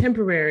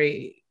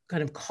contemporary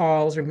kind of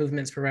calls or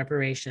movements for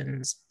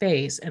reparations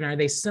face? And are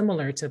they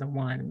similar to the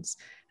ones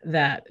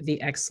that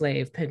the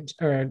ex-slave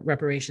or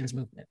reparations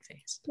movement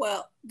faced?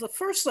 Well, the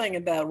first thing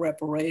about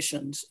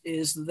reparations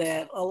is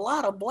that a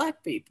lot of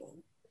Black people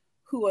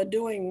who are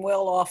doing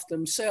well off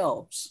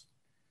themselves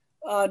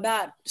are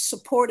not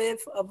supportive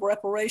of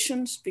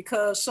reparations,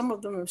 because some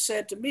of them have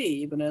said to me,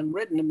 even and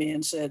written to me,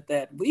 and said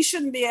that we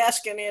shouldn't be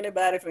asking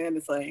anybody for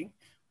anything.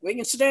 We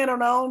can stand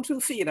on our own 2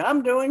 feet.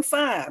 I'm doing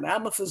fine.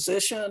 I'm a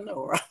physician,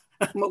 or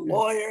I'm a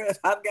lawyer.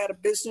 I've got a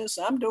business.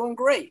 I'm doing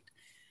great.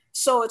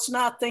 So it's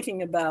not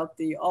thinking about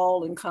the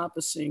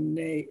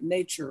all-encompassing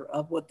nature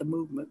of what the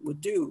movement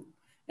would do,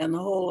 and the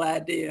whole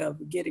idea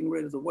of getting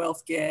rid of the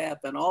wealth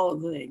gap and all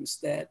of the things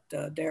that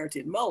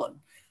Darity and Mullen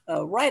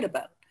write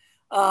about.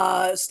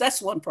 So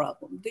that's one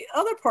problem. The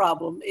other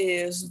problem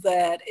is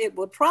that it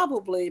would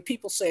probably,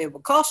 people say it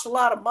would cost a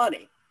lot of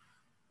money.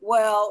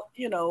 Well,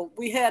 you know,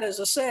 we had, as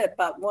I said,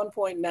 about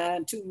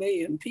 1.92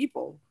 million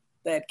people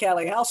that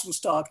Callie House was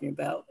talking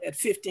about at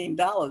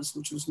 $15,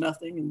 which was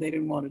nothing, and they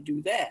didn't want to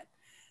do that.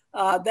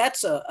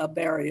 That's a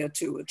barrier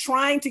to it.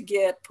 Trying to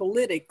get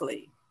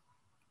politically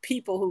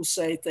people who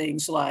say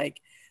things like,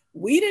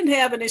 we didn't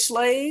have any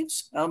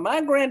slaves.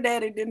 My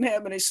granddaddy didn't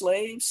have any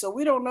slaves, so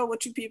we don't know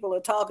what you people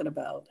are talking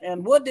about.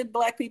 And what did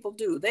Black people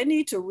do? They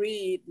need to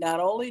read not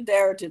only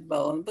Darity and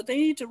Mullen, but they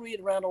need to read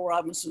Randall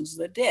Robinson's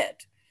The Dead,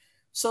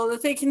 so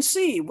that they can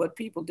see what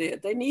people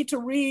did. They need to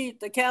read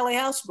the Callie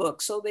House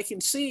book so they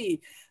can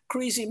see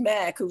Creasy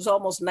Mack, who's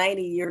almost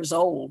 90 years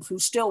old,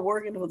 who's still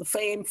working with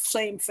the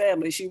same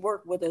family she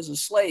worked with as a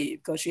slave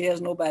because she has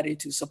nobody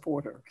to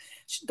support her.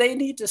 They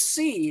need to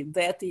see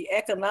that the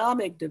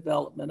economic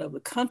development of the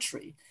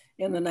country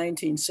in the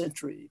 19th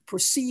century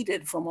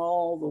proceeded from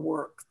all the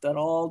work that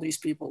all these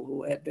people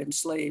who had been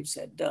slaves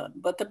had done.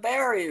 But the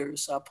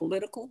barriers are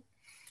political.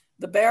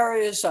 The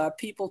barriers are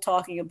people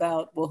talking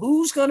about, well,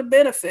 who's going to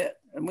benefit?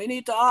 And we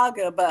need to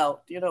argue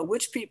about, you know,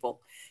 which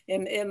people.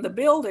 In the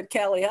bill that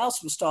Callie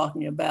House was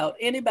talking about,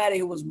 anybody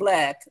who was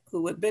Black,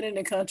 who had been in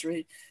the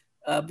country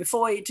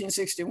before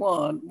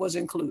 1861 was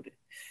included.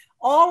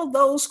 All of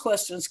those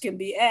questions can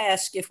be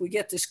asked if we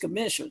get this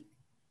commission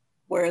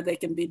where they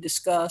can be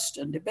discussed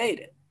and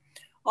debated.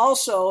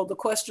 Also, the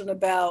question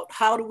about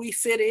how do we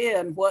fit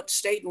in what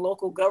state and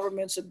local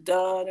governments have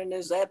done, and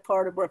is that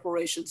part of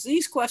reparations?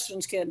 These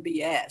questions can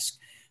be asked,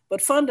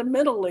 but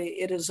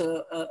fundamentally it is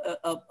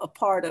a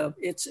part of,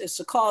 it's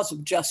a cause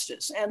of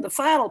justice. And the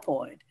final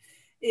point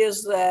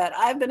is that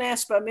I've been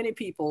asked by many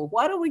people,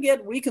 why don't we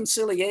get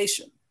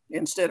reconciliation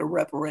instead of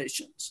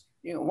reparations?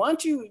 You know, why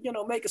don't you,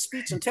 make a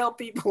speech and tell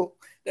people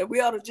that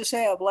we ought to just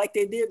have like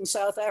they did in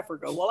South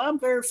Africa? Well, I'm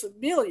very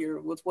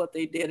familiar with what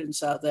they did in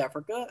South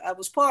Africa. I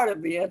was part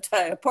of the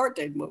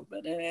anti-apartheid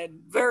movement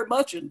and very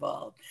much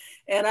involved.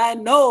 And I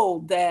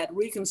know that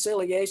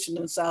reconciliation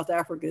in South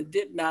Africa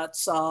did not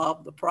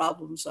solve the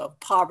problems of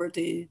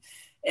poverty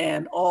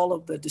and all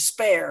of the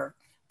despair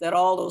that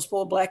all those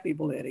poor Black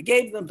people had. It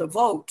gave them the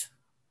vote,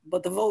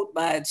 but the vote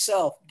by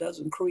itself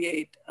doesn't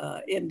create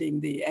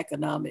ending the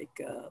economic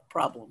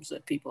problems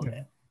that people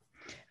have.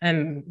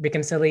 And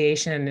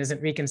reconciliation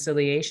isn't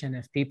reconciliation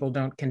if people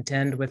don't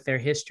contend with their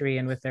history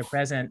and with their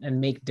present and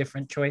make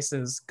different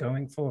choices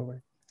going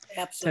forward.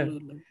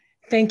 Absolutely.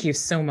 So, thank you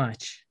so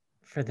much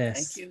for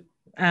this. Thank you.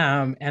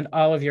 And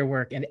all of your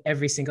work and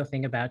every single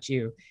thing about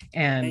you.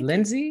 And Thank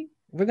Lindsay,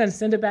 we're going to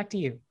send it back to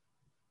you.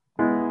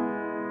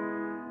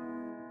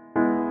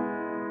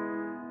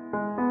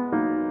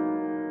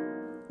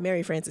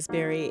 Mary Frances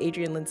Berry,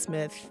 Adrienne Lynn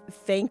Smith,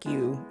 thank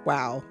you.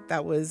 Wow,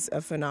 that was a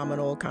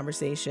phenomenal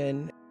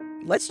conversation.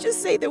 Let's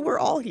just say that we're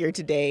all here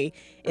today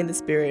in the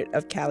spirit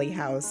of Callie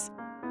House.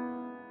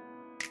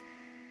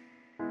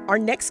 Our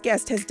next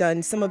guest has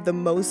done some of the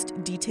most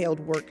detailed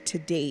work to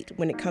date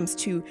when it comes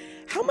to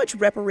how much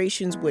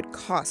reparations would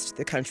cost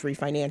the country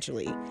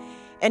financially.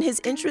 And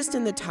his interest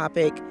in the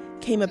topic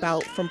came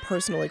about from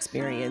personal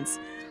experience,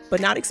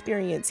 but not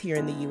experience here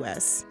in the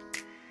U.S.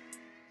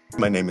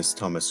 My name is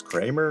Thomas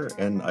Kramer,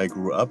 and I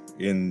grew up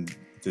in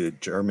the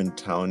German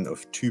town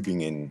of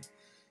Tübingen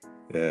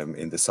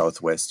in the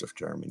southwest of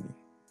Germany.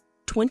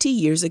 20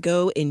 years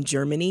ago in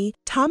Germany,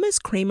 Thomas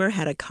Kramer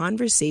had a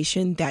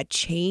conversation that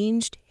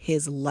changed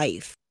his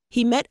life.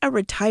 He met a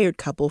retired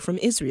couple from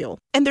Israel,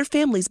 and their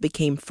families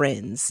became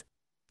friends.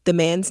 The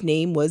man's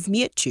name was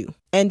Mieciu,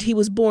 and he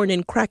was born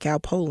in Krakow,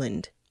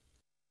 Poland.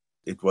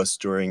 It was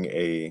during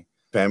a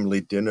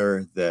family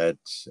dinner that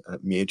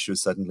Mieciu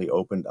suddenly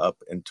opened up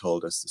and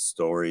told us the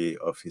story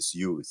of his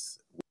youth.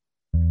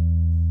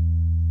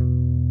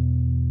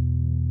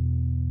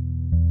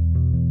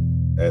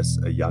 As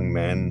a young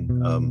man,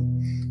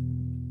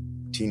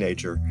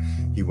 teenager,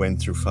 he went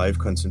through 5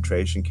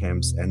 concentration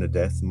camps and a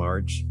death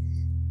march,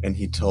 and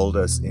he told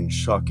us in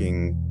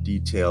shocking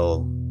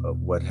detail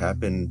what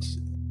happened.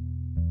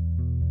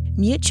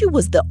 Mieciu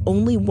was the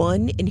only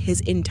one in his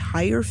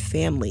entire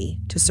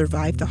family to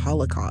survive the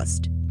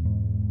Holocaust.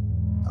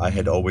 I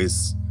had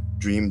always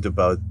dreamed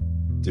about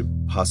the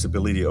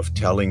possibility of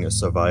telling a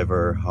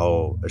survivor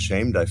how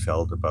ashamed I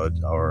felt about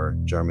our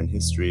German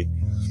history.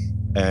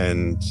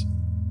 And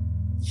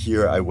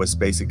here I was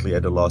basically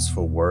at a loss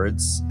for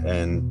words,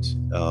 and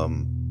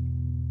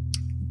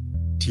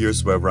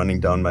tears were running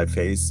down my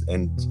face.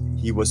 And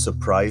he was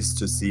surprised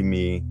to see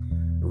me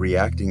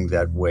reacting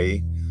that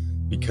way,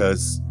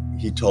 because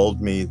he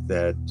told me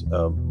that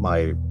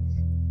my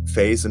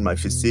face and my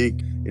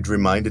physique, it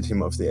reminded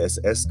him of the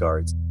SS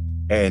guards.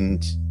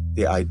 And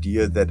the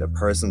idea that a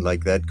person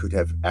like that could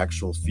have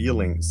actual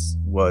feelings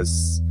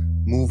was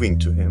moving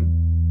to him.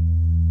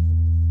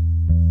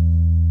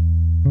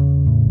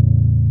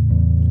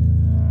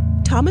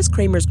 Thomas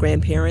Kramer's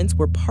grandparents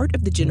were part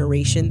of the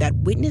generation that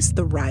witnessed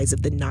the rise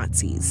of the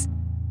Nazis.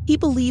 He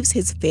believes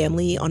his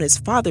family on his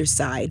father's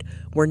side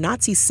were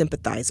Nazi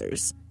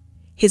sympathizers.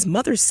 His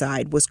mother's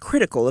side was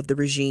critical of the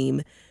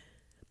regime,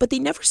 but they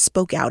never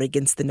spoke out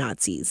against the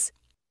Nazis.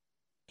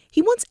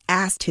 He once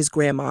asked his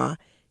grandma,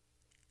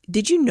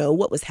 "Did you know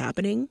what was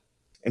happening?"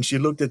 And she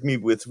looked at me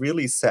with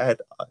really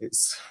sad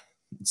eyes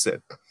and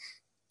said,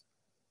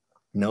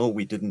 "No,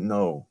 we didn't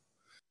know."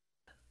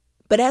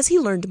 But as he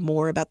learned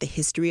more about the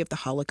history of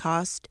the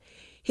Holocaust,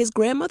 his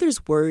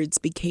grandmother's words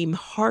became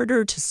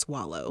harder to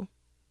swallow.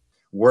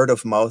 Word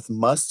of mouth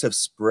must have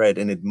spread,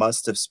 and it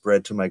must have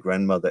spread to my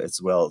grandmother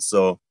as well.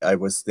 So I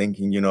was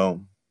thinking,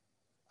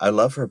 I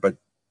love her, but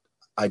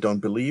I don't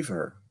believe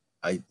her.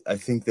 I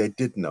think they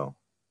did know.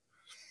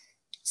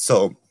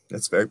 So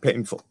that's very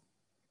painful.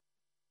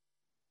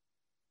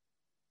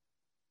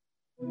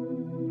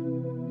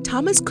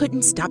 Thomas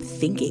couldn't stop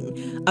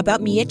thinking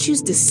about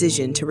Miechu's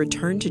decision to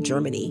return to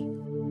Germany.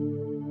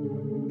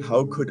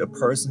 How could a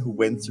person who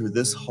went through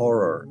this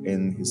horror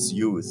in his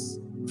youth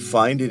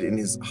find it in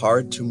his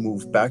heart to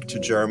move back to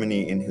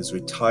Germany in his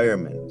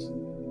retirement,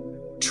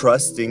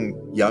 trusting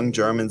young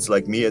Germans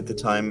like me at the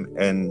time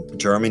and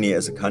Germany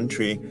as a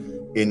country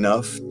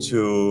enough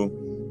to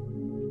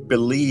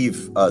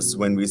believe us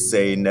when we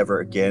say never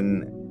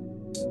again?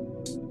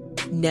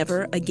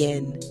 Never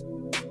again.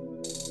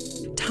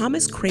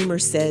 Thomas Kramer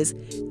says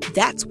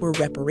that's where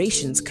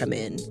reparations come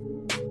in.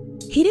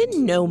 He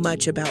didn't know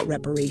much about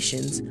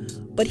reparations,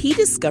 but he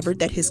discovered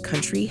that his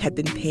country had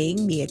been paying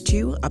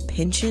Miechu a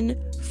pension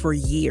for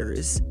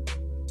years.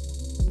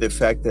 The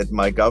fact that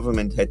my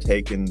government had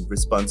taken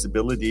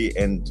responsibility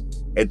and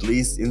at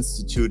least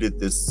instituted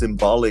this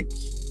symbolic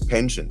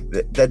pension,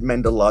 that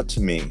meant a lot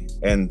to me.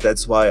 And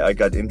that's why I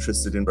got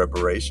interested in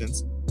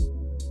reparations.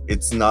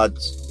 It's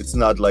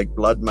not like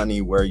blood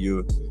money where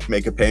you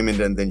make a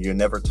payment and then you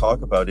never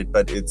talk about it,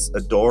 but it's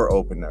a door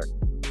opener.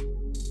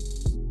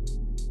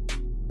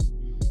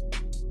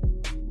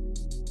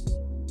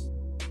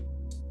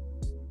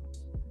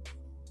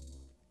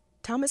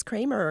 Thomas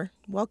Kramer,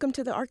 welcome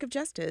to the Arc of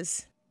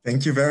Justice.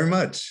 Thank you very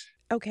much.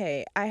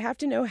 Okay, I have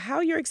to know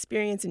how your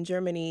experience in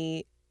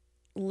Germany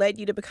led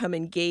you to become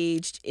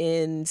engaged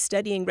in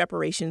studying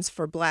reparations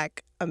for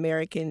Black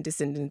American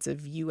descendants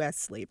of U.S.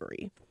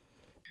 slavery.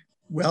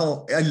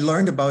 Well, I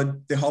learned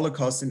about the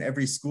Holocaust in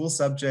every school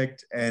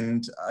subject,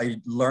 and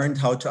I learned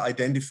how to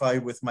identify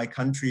with my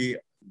country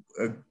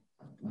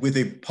with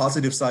the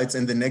positive sides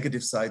and the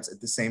negative sides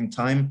at the same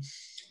time.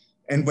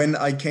 And when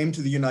I came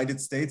to the United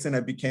States and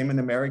I became an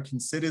American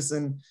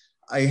citizen,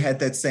 I had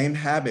that same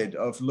habit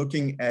of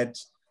looking at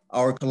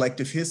our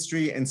collective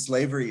history, and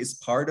slavery is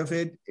part of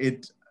it.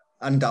 It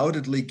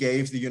undoubtedly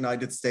gave the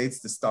United States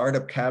the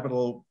startup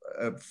capital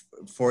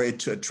for it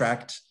to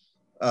attract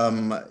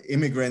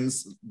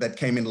immigrants that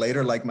came in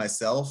later, like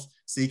myself,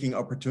 seeking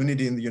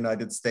opportunity in the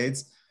United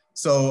States.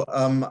 So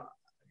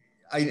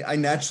I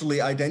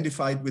naturally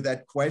identified with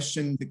that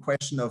question, the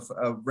question of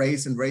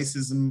race and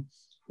racism,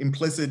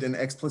 implicit and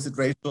explicit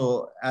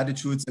racial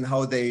attitudes, and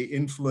how they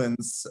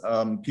influence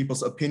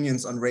people's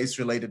opinions on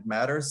race-related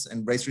matters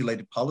and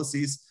race-related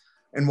policies.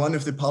 And one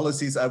of the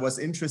policies I was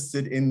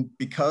interested in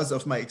because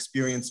of my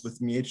experience with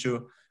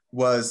Miechu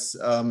was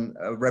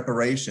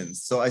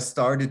reparations. So I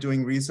started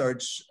doing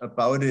research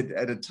about it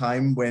at a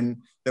time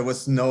when there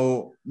was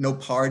no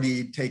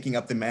party taking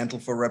up the mantle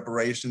for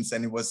reparations,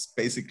 and it was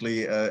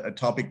basically a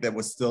topic that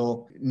was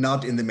still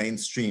not in the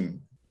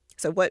mainstream.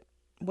 So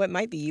what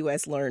might the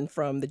U.S. learn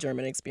from the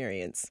German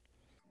experience?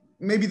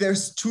 Maybe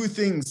there's two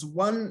things.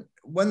 One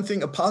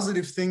thing, a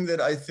positive thing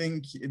that I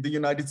think the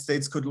United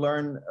States could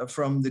learn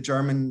from the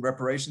German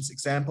reparations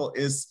example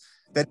is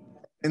that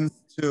it tends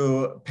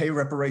to pay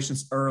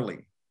reparations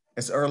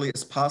as early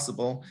as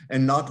possible,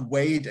 and not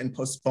wait and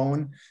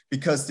postpone,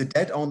 because the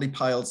debt only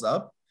piles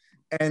up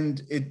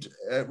and it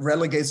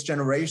relegates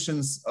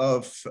generations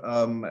of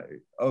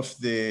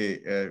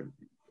the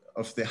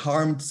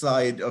harmed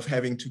side of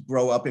having to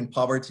grow up in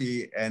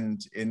poverty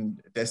and in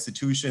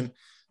destitution.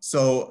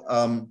 So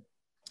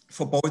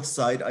for both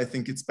sides, I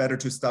think it's better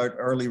to start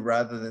early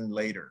rather than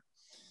later.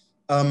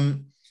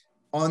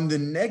 On the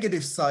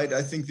negative side,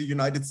 I think the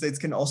United States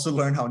can also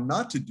learn how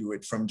not to do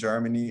it from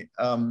Germany.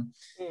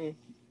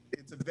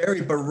 It's a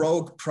very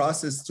baroque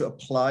process to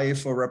apply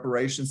for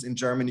reparations in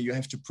Germany. You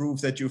have to prove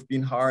that you've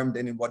been harmed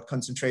and in what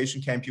concentration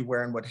camp you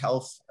were and what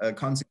health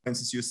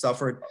consequences you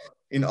suffered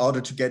in order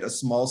to get a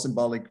small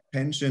symbolic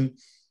pension.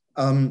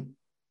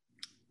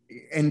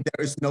 and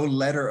there is no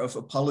letter of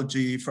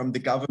apology from the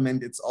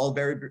government. It's all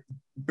very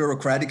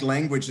bureaucratic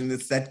language, and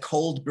it's that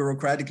cold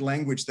bureaucratic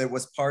language that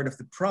was part of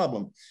the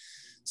problem.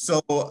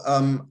 So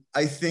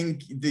I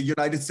think the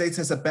United States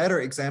has a better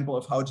example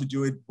of how to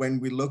do it when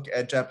we look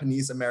at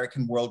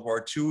Japanese-American World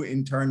War II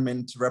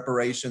internment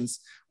reparations,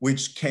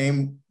 which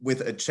came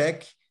with a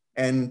check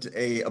and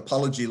an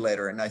apology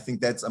letter. And I think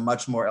that's a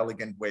much more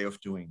elegant way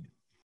of doing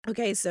it.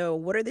 Okay, so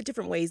what are the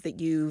different ways that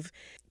you've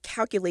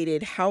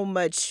calculated how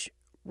much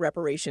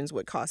reparations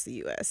would cost the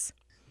U.S.?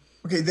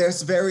 Okay,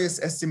 there's various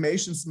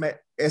estimation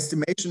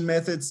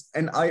methods,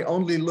 and I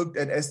only looked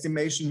at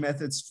estimation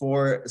methods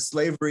for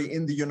slavery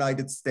in the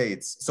United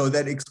States. So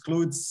that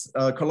excludes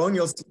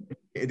colonial slavery,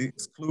 it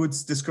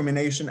excludes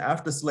discrimination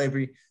after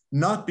slavery,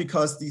 not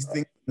because these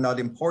things are not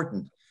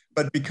important,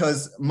 but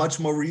because much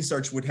more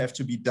research would have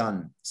to be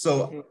done.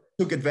 So I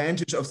took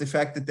advantage of the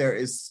fact that there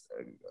is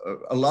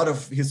a lot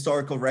of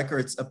historical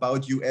records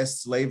about US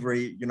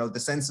slavery, you know, the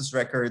census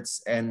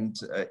records and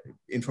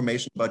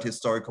information about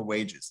historical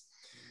wages.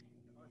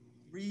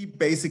 Three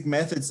basic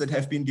methods that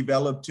have been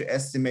developed to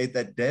estimate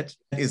that debt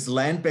is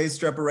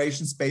land-based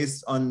reparations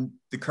based on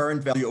the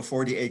current value of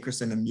 40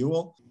 acres and a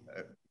mule,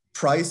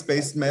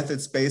 price-based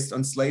methods based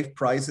on slave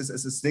prices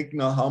as a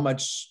signal how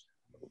much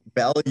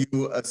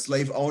value a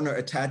slave owner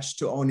attached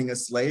to owning a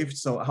slave,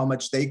 so how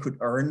much they could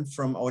earn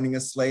from owning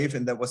a slave,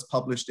 and that was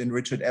published in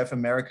Richard F.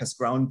 America's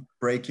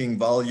groundbreaking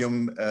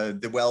volume,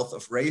 The Wealth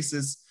of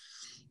Races.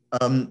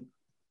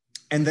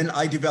 And then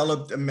I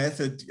developed a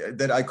method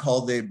that I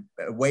call the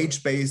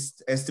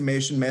wage-based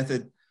estimation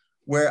method,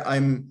 where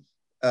I'm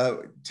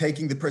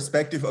taking the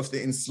perspective of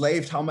the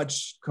enslaved. How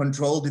much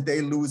control did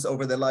they lose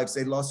over their lives?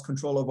 They lost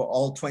control over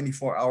all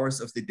 24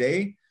 hours of the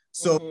day.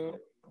 So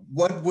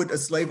what would a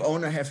slave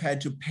owner have had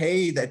to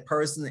pay that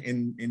person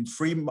in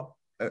free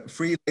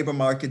labor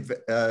market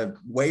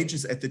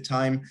wages at the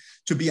time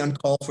to be on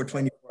call for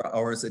 24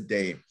 hours a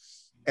day?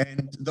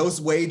 And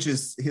those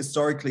wages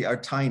historically are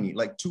tiny,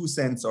 like 2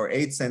 cents or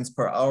 8 cents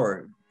per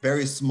hour,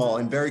 very small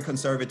and very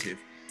conservative.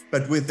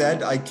 But with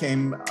that, I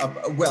came up,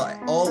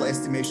 well, all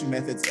estimation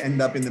methods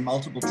end up in the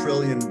multiple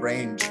trillion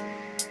range.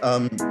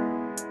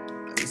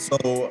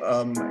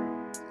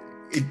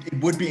 It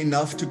would be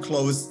enough to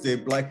close the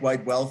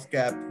black-white wealth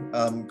gap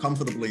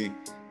comfortably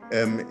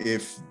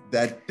if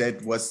that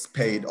debt was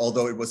paid,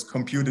 although it was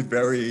computed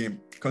very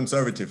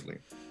conservatively.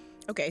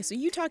 Okay, so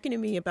you talking to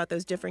me about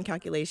those different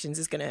calculations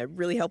is going to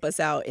really help us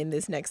out in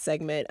this next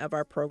segment of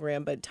our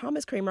program. But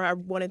Thomas Kramer, I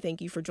want to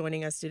thank you for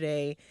joining us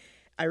today.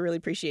 I really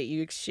appreciate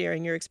you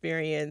sharing your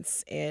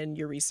experience and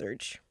your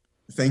research.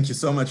 Thank you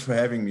so much for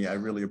having me. I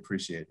really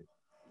appreciate it.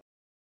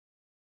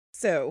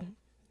 So,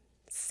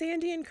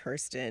 Sandy and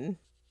Kirsten,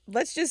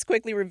 let's just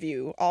quickly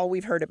review all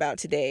we've heard about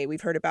today.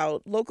 We've heard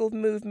about local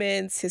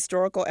movements,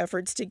 historical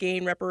efforts to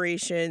gain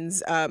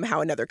reparations,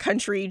 how another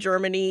country,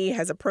 Germany,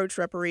 has approached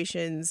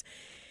reparations.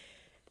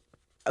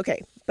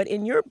 Okay, but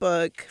in your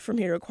book, From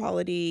Here to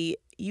Equality,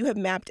 you have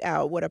mapped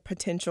out what a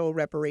potential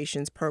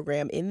reparations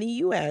program in the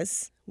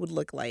U.S. would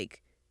look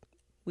like.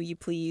 Will you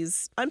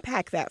please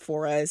unpack that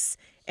for us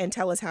and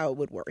tell us how it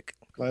would work?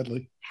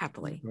 Gladly.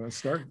 Happily. You want to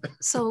start?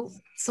 So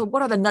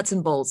what are the nuts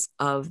and bolts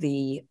of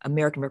the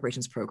American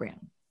Reparations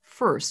Program?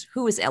 First,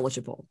 who is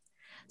eligible?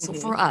 So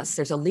for us,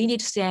 there's a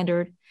lineage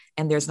standard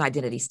and there's an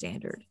identity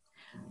standard.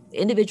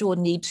 The individual would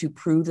need to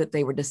prove that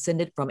they were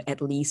descended from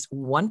at least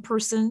one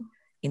person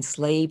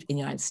enslaved in the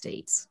United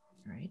States,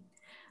 right?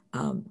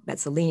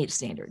 That's the lineage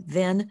standard.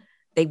 Then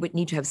they would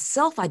need to have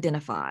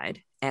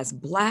self-identified as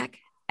Black,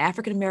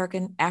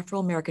 African-American,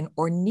 Afro-American,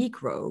 or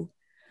Negro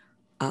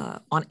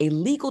on a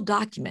legal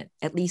document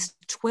at least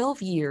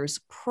 12 years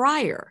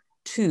prior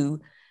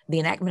to the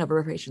enactment of a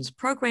reparations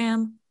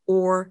program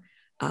or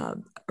a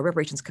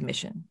reparations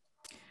commission.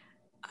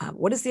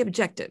 What is the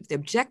objective? The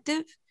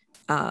objective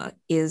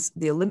is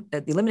the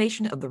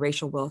elimination of the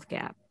racial wealth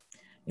gap.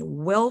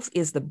 Wealth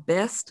is the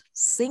best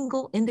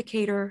single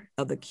indicator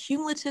of the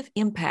cumulative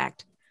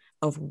impact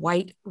of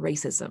white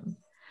racism,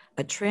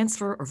 a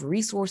transfer of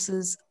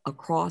resources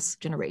across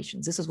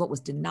generations. This is what was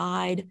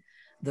denied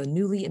the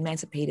newly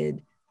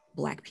emancipated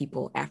Black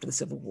people after the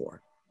Civil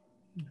War.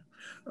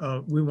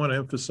 We want to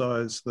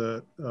emphasize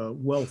that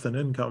wealth and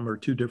income are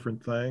two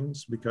different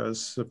things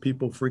because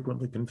people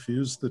frequently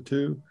confuse the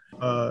two.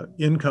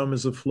 Income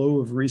is a flow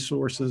of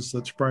resources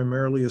that's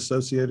primarily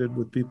associated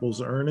with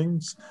people's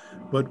earnings,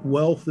 but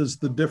wealth is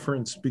the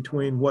difference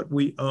between what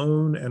we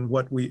own and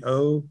what we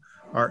owe,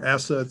 our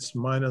assets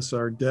minus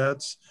our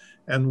debts.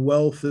 And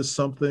wealth is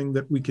something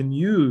that we can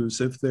use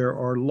if there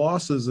are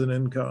losses in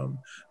income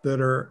that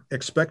are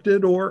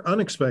expected or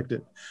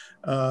unexpected.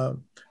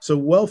 So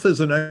wealth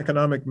is an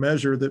economic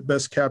measure that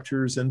best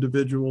captures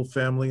individual,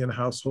 family, and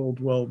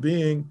household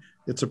well-being.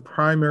 It's a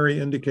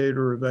primary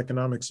indicator of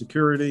economic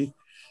security.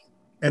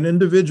 An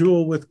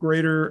individual with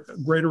greater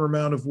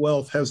amount of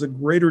wealth has a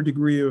greater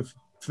degree of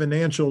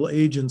financial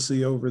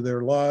agency over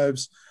their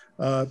lives.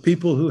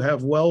 People who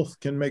have wealth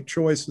can make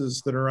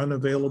choices that are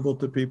unavailable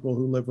to people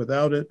who live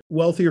without it.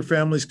 Wealthier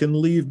families can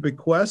leave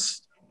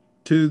bequests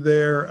to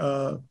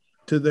their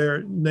to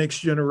their next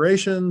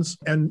generations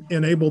and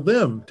enable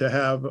them to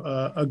have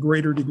a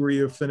greater degree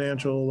of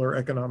financial or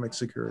economic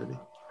security.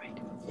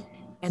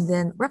 And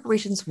then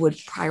reparations would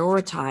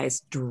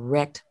prioritize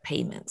direct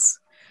payments.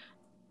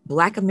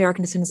 Black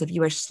American descendants of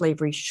U.S.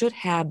 slavery should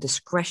have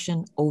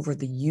discretion over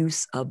the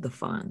use of the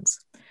funds.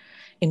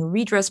 In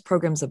redress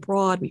programs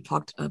abroad, we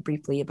talked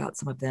briefly about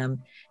some of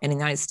them. In the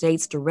United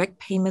States, direct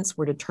payments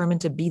were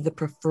determined to be the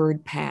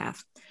preferred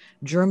path.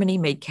 Germany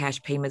made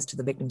cash payments to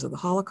the victims of the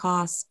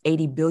Holocaust,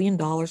 $80 billion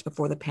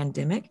before the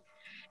pandemic,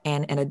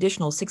 and an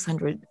additional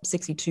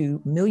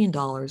 $662 million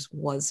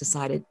was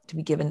decided to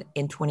be given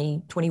in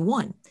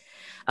 2021.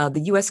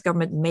 The U.S.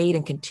 government made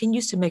and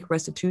continues to make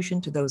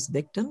restitution to those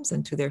victims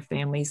and to their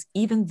families,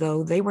 even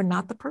though they were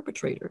not the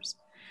perpetrators.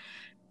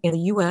 In the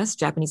U.S.,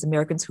 Japanese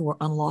Americans who were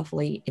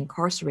unlawfully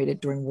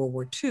incarcerated during World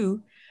War II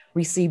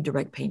received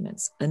direct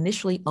payments.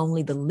 Initially,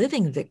 only the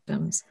living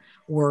victims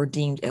were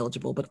deemed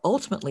eligible, but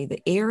ultimately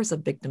the heirs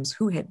of victims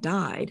who had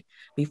died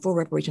before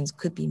reparations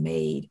could be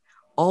made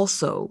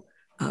also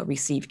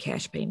received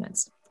cash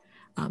payments.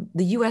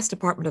 The U.S.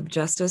 Department of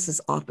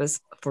Justice's Office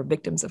for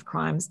Victims of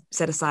Crimes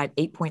set aside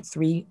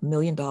 $8.3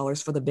 million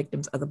for the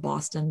victims of the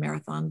Boston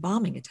Marathon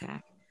bombing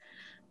attack.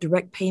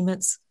 Direct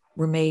payments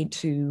were made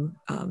to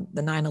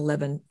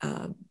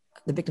the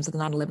victims of the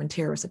 9/11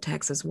 terrorist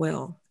attacks as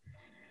well.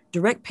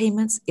 Direct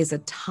payments is a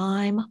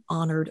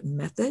time-honored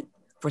method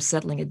for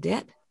settling a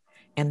debt,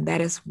 and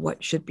that is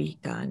what should be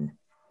done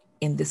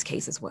in this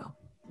case as well.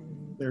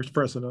 There's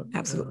precedent.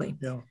 Absolutely.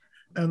 Yeah.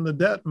 And the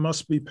debt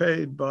must be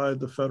paid by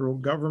the federal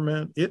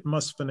government. It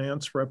must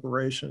finance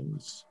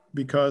reparations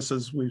because,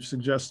 as we've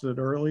suggested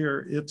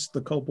earlier, it's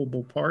the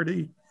culpable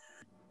party.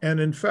 And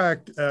in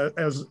fact,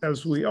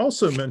 as we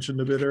also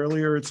mentioned a bit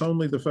earlier, it's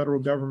only the federal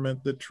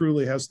government that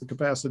truly has the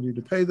capacity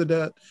to pay the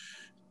debt.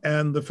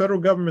 And the federal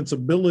government's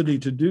ability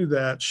to do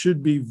that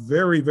should be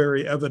very,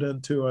 very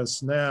evident to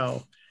us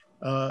now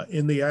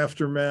in the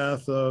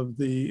aftermath of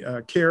the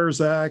CARES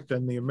Act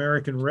and the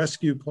American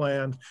Rescue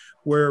Plan,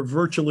 where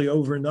virtually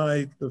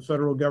overnight the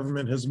federal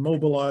government has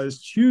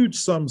mobilized huge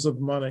sums of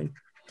money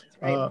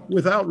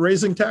without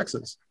raising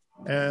taxes.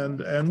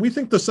 And we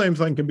think the same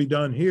thing can be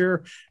done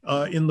here.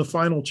 In the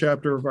final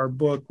chapter of our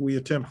book, we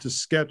attempt to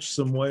sketch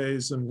some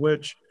ways in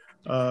which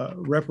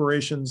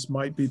reparations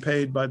might be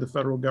paid by the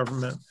federal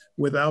government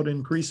without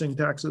increasing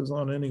taxes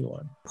on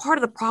anyone. Part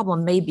of the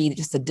problem may be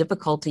just the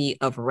difficulty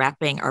of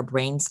wrapping our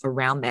brains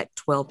around that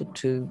 12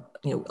 to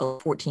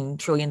 $14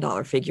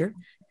 trillion figure.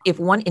 If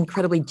one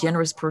incredibly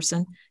generous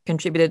person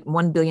contributed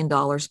 $1 billion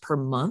per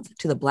month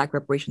to the Black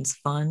Reparations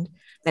Fund,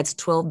 that's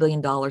 $12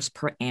 billion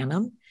per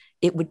annum.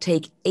 It would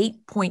take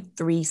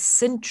 8.3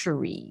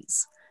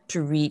 centuries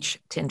to reach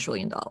 $10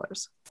 trillion.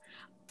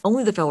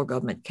 Only the federal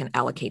government can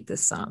allocate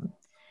this sum.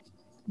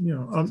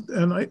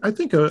 And I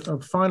think a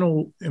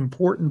final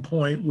important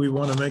point we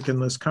want to make in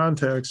this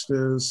context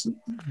is,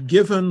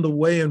 given the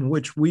way in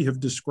which we have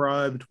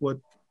described what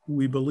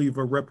we believe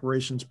a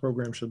reparations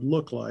program should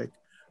look like,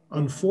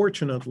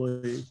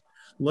 unfortunately,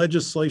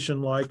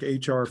 legislation like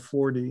H.R.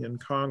 40 in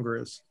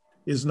Congress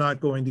is not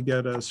going to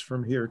get us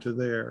from here to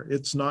there.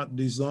 It's not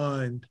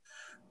designed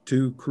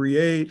to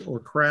create or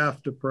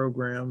craft a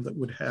program that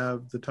would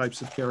have the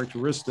types of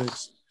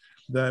characteristics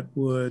that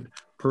would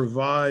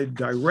provide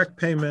direct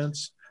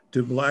payments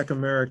to Black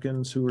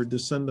Americans who are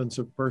descendants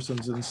of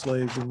persons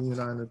enslaved in the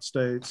United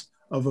States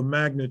of a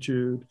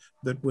magnitude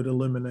that would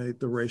eliminate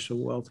the racial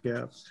wealth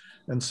gap.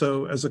 And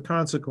so as a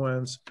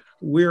consequence,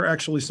 we're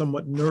actually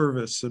somewhat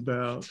nervous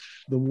about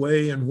the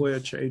way in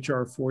which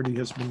H.R. 40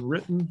 has been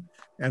written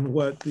and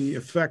what the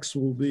effects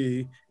will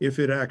be if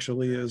it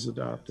actually is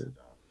adopted.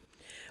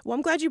 Well,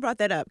 I'm glad you brought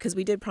that up because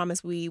we did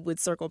promise we would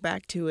circle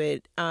back to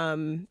it.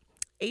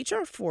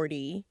 H.R.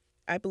 40,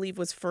 I believe,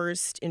 was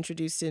first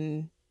introduced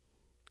in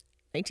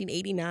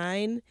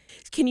 1989.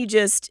 Can you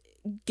just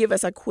give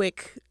us a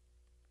quick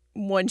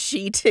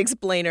one-sheet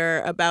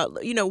explainer about,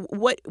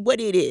 what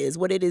it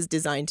is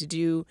designed to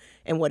do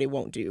and what it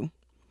won't do?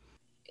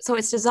 So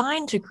it's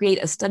designed to create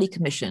a study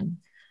commission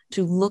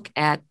to look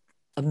at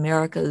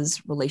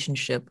America's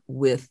relationship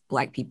with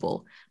Black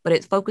people, but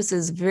it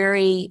focuses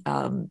very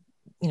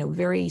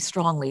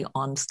strongly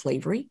on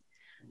slavery.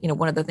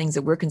 One of the things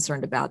that we're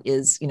concerned about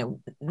is,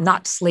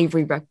 not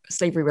slavery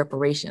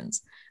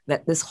reparations,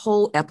 that this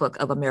whole epoch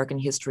of American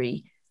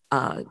history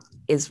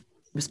is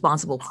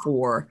responsible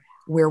for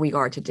where we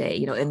are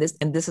today.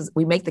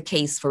 We make the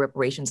case for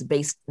reparations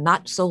based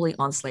not solely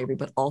on slavery,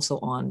 but also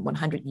on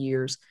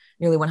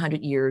nearly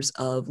 100 years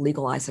of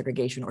legalized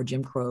segregation or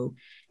Jim Crow,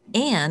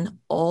 and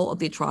all of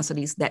the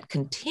atrocities that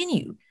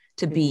continue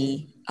to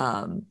be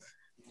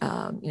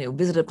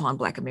visited upon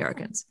Black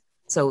Americans.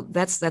 So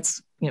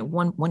that's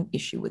one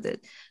issue with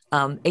it.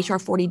 H.R.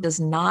 40 does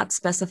not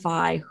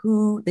specify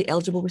who the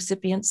eligible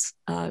recipients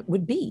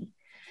would be.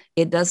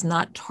 It does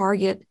not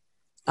target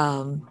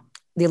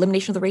the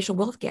elimination of the racial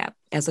wealth gap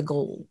as a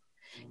goal.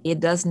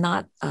 It does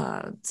not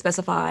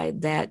specify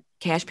that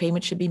cash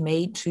payments should be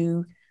made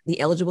to the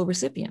eligible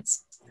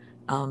recipients.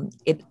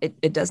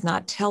 It does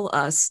not tell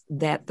us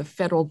that the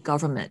federal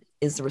government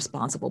is the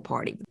responsible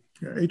party.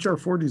 HR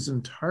 40 is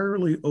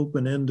entirely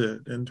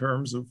open-ended in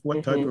terms of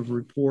what type of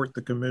report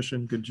the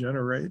commission could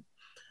generate.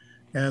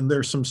 And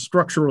there's some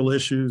structural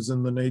issues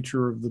in the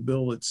nature of the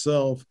bill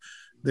itself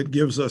that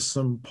gives us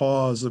some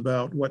pause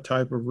about what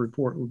type of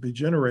report would be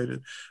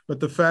generated. But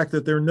the fact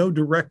that there are no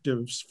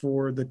directives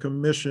for the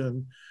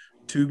commission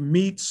to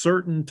meet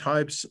certain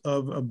types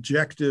of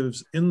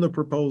objectives in the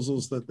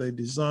proposals that they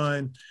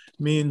design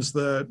means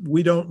that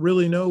we don't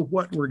really know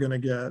what we're going to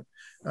get.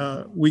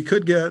 We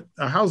could get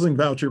a housing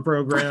voucher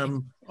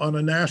program on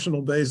a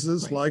national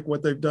basis, like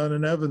what they've done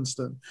in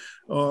Evanston,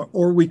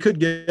 or we could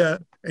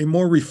get a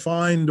more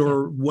refined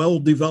or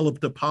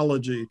well-developed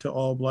apology to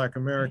all Black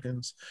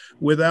Americans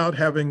without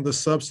having the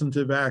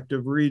substantive act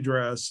of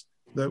redress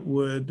that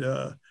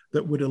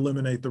would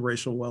eliminate the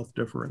racial wealth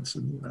difference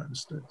in the United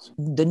States.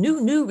 The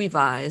new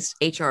revised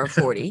HR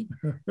 40,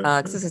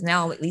 because this is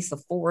now at least the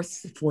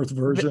fourth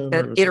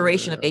version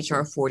iteration of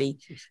HR 40,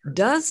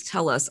 does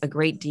tell us a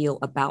great deal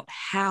about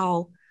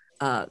how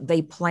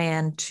they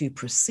plan to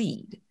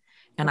proceed.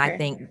 And I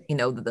think,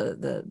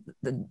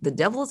 the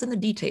devil is in the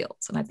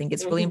details. And I think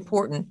it's really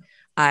important.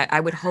 I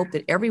would hope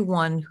that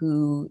everyone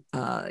who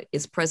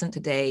is present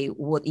today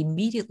would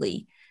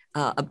immediately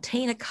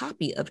obtain a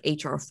copy of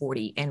HR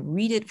 40 and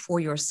read it for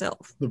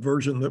yourself. The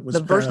version that was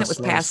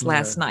passed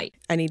last night.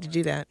 I need to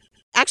do that.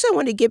 Actually, I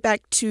want to get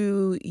back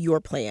to your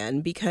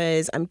plan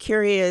because I'm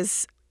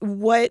curious,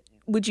 what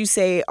would you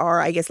say are,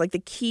 I guess, like the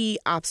key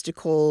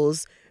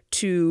obstacles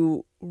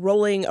to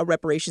rolling a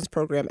reparations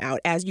program out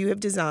as you have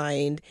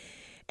designed?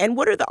 And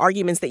what are the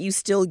arguments that you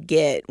still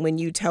get when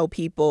you tell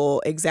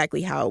people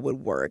exactly how it would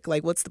work?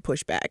 Like, what's the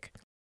pushback?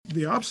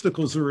 The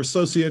obstacles are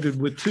associated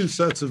with two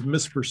sets of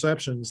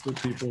misperceptions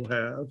that people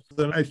have.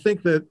 And I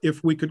think that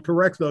if we could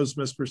correct those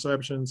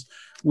misperceptions,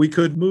 we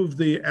could move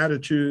the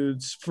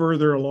attitudes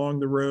further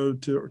along the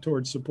road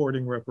towards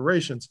supporting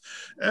reparations.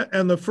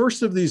 And the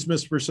first of these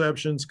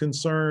misperceptions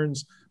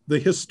concerns the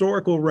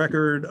historical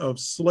record of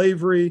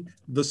slavery,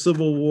 the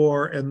Civil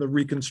War, and the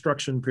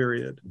Reconstruction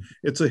period.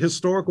 It's a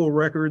historical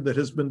record that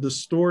has been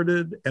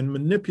distorted and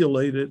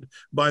manipulated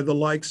by the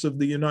likes of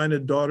the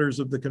United Daughters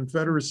of the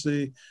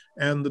Confederacy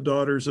and the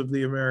Daughters of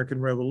the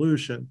American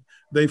Revolution.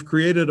 They've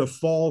created a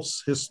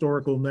false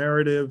historical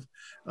narrative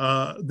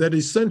that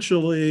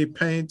essentially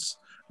paints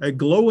a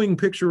glowing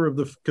picture of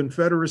the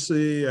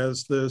Confederacy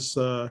as this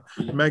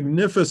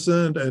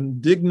magnificent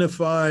and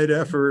dignified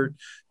effort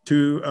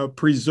to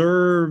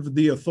preserve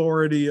the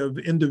authority of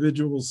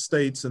individual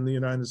states in the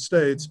United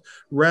States,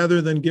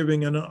 rather than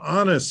giving an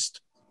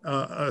honest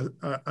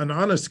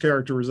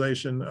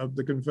characterization of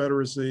the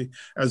Confederacy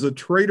as a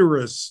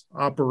traitorous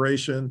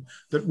operation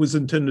that was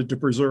intended to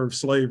preserve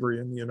slavery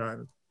in the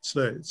United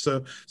States.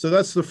 So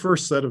that's the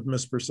first set of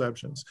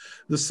misperceptions.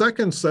 The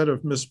second set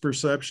of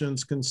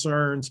misperceptions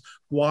concerns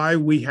why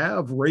we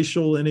have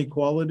racial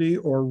inequality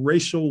or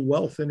racial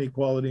wealth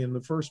inequality in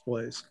the first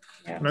place.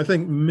 Yeah. And I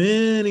think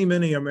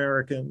many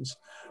Americans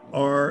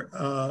are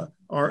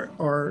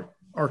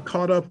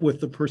caught up with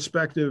the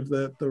perspective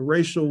that the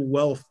racial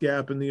wealth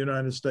gap in the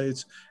United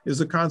States is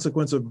a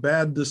consequence of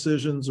bad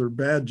decisions or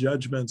bad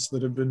judgments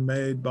that have been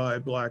made by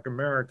Black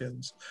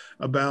Americans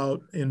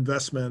about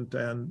investment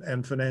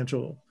and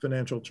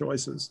financial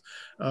choices,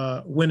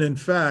 when in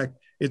fact,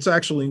 it's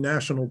actually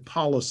national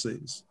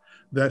policies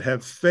that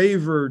have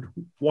favored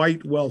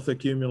white wealth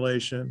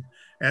accumulation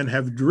and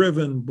have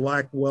driven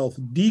Black wealth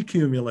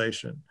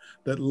decumulation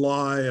that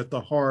lie at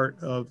the heart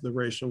of the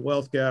racial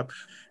wealth gap.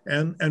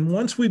 And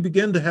once we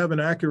begin to have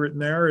an accurate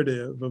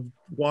narrative of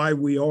why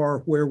we are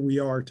where we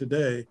are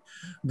today,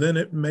 then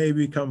it may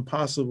become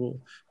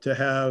possible to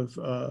have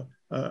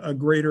a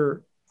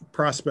greater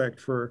prospect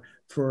for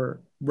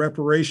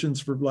reparations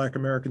for Black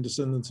American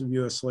descendants of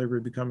U.S.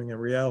 slavery becoming a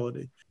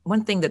reality.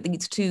 One thing that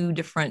these two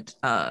different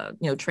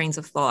trains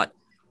of thought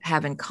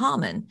have in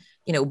common,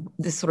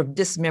 this sort of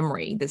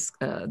dismemory, this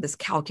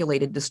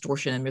calculated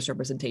distortion and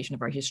misrepresentation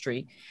of our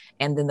history,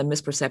 and then the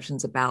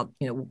misperceptions about,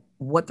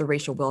 what the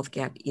racial wealth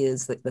gap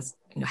is,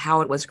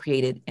 how it was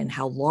created and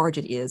how large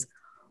it is.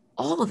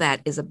 All of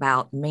that is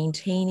about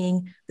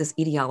maintaining this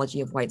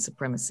ideology of white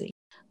supremacy.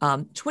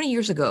 20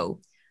 years ago,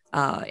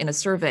 in a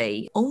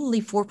survey,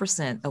 only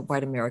 4% of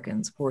white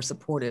Americans were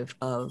supportive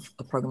of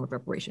a program of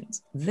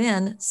reparations.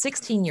 Then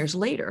 16 years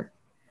later,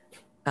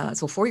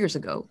 so 4 years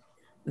ago,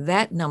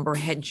 that number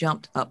had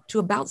jumped up to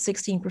about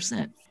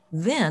 16%.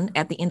 Then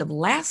at the end of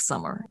last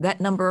summer, that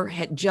number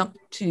had jumped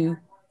to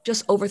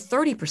just over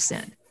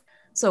 30%.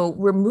 So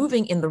we're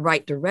moving in the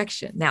right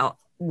direction. Now,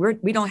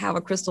 we don't have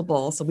a crystal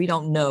ball, so we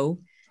don't know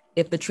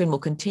if the trend will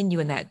continue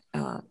in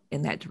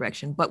that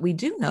direction. But we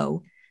do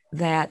know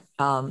that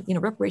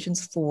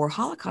reparations for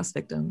Holocaust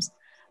victims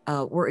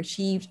were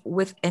achieved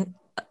with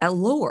a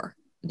lower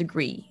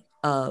degree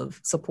of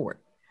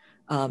support.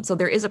 So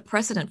there is a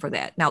precedent for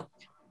that. Now,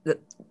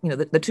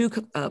 the two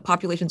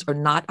populations are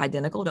not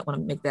identical. Don't want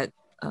to make that.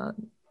 Don't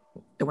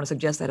want to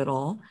suggest that at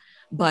all.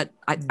 But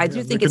I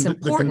do think it's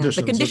important.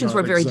 The conditions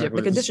were very different.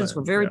 The conditions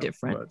were very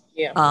different.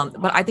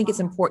 But I think it's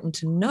important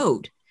to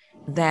note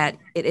that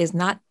it is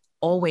not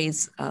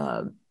always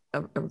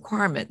a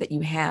requirement that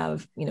you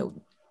have,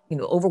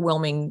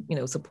 overwhelming,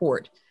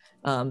 support.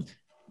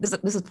 This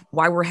is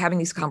why we're having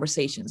these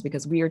conversations,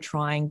 because we are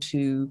trying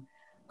to,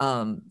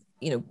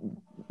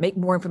 make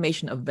more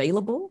information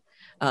available,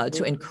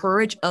 to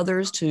encourage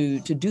others to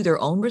do their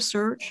own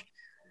research.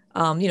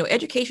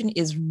 Education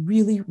is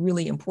really,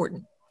 really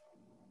important.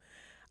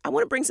 I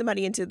want to bring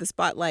somebody into the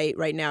spotlight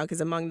right now,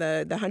 because among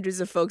the hundreds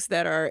of folks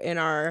that are in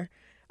our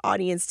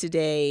audience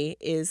today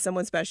is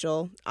someone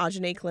special.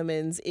 Ajahnay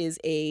Clemons is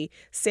a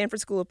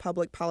Sanford School of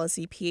Public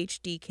Policy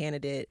PhD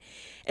candidate.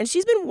 And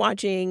she's been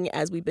watching,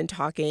 as we've been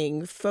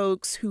talking,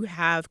 folks who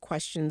have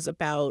questions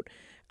about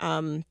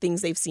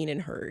things they've seen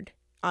and heard.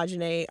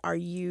 Ajahnay, are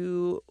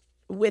you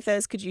with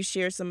us? Could you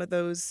share some of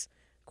those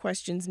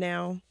questions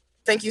now?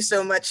 Thank you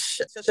so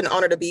much. Such an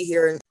honor to be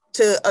here.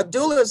 To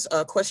Abdullah's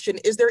question,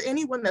 is there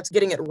anyone that's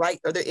getting it right?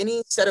 Are there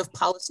any set of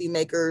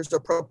policymakers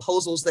or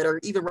proposals that are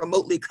even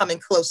remotely coming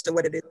close to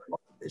what it is in the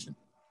vision?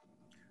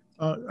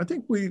 I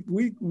think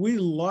we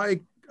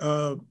like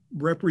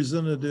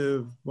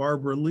Representative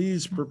Barbara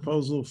Lee's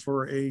proposal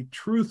for a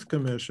truth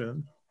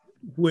commission,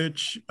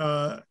 which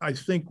I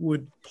think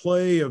would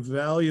play a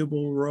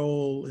valuable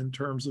role in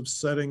terms of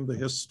setting the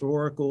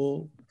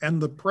historical and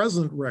the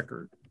present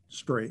record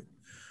straight.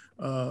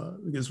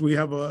 Because we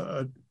have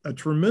a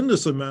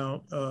tremendous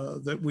amount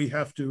that we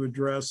have to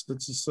address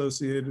that's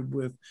associated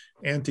with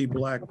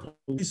anti-Black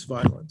police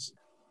violence.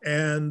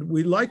 And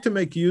we like to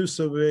make use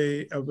of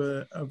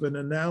an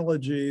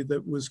analogy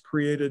that was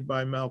created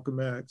by Malcolm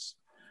X,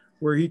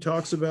 where he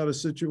talks about a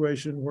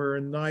situation where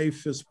a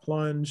knife is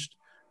plunged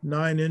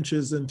 9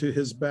 inches into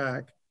his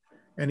back,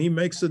 and he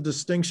makes a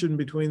distinction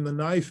between the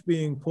knife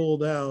being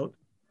pulled out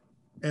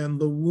and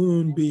the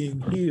wound being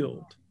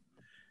healed.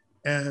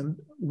 And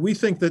we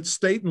think that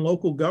state and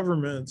local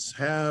governments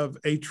have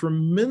a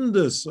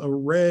tremendous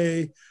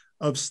array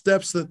of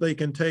steps that they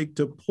can take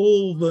to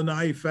pull the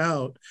knife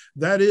out.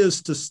 That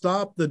is, to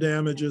stop the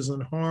damages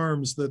and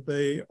harms that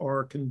they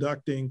are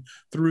conducting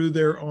through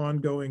their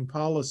ongoing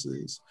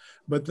policies.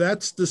 But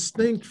that's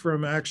distinct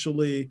from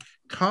actually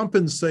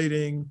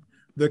compensating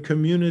the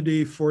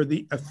community for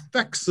the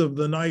effects of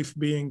the knife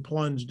being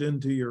plunged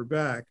into your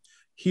back,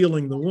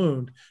 healing the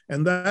wound.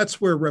 And that's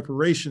where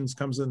reparations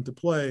comes into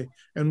play.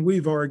 And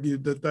we've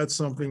argued that that's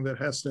something that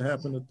has to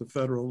happen at the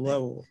federal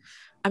level.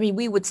 I mean,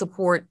 we would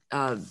support,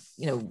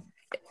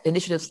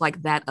 initiatives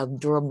like that of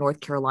Durham, North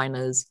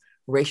Carolina's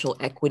Racial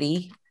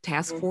Equity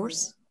Task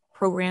Force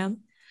program,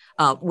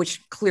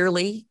 which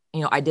clearly,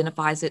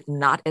 identifies it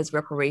not as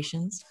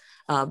reparations.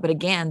 But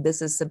again,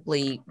 this is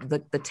simply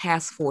the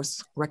task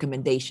force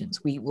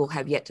recommendations. We will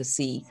have yet to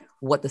see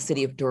what the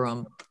city of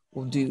Durham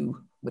will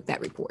do with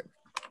that report.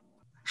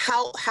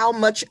 How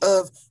much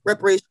of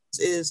reparations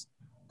is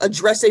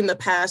addressing the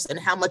past, and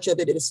how much of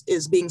it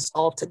is being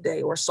solved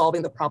today, or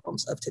solving the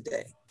problems of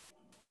today?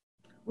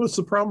 Well, it's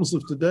the problems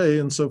of today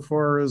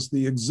insofar as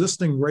the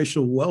existing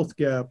racial wealth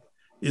gap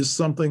is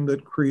something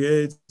that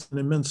creates an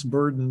immense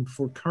burden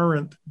for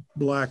current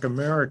Black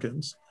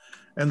Americans.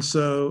 And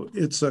so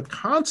it's a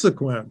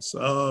consequence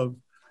of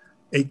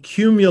a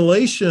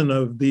accumulation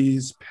of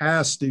these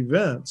past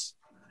events,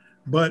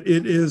 but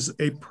it is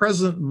a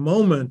present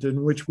moment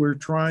in which we're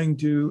trying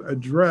to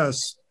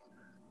address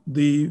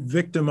the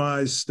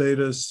victimized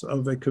status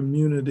of a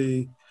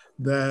community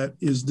that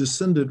is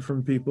descended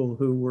from people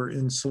who were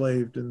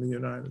enslaved in the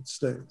United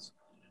States.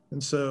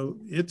 And so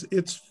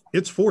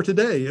it's for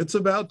today. It's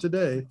about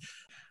today.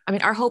 I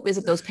mean, our hope is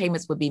that those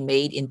payments would be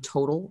made in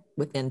total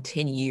within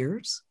 10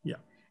 years. Yeah.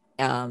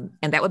 And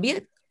that would be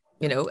it,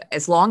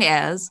 as long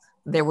as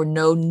there were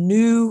no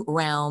new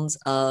rounds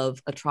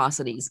of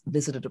atrocities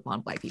visited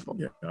upon Black people.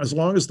 Yeah, as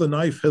long as the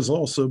knife has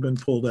also been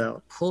pulled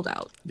out.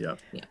 Yeah.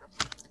 Yeah.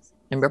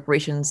 And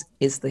reparations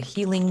is the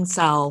healing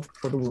salve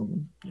for the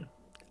wound. Yeah.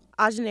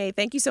 Ajahnay,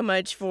 thank you so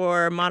much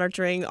for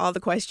monitoring all the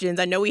questions.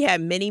 I know we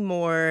have many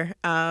more,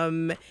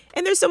 and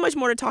there's so much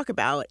more to talk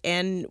about.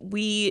 And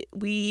we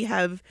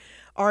have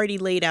already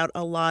laid out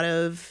a lot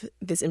of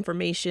this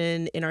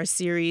information in our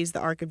series, The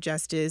Arc of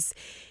Justice.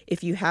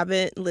 If you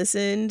haven't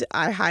listened,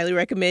 I highly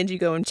recommend you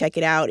go and check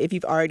it out. If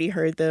you've already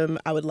heard them,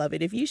 I would love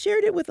it if you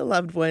shared it with a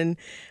loved one.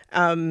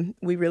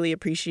 We really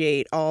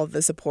appreciate all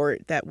the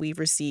support that we've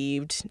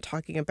received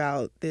talking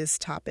about this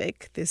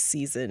topic this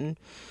season.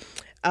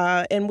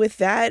 And with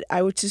that,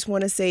 I would just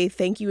want to say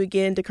thank you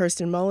again to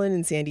Kirsten Mullen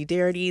and Sandy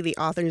Darity, the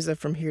authors of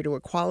From Here to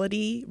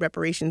Equality,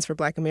 Reparations for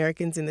Black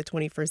Americans in the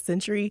 21st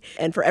Century.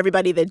 And for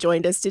everybody that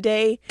joined us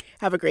today,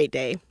 have a great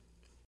day.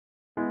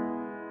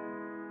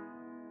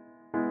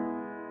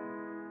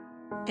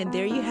 And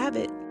there you have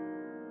it.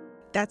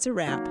 That's a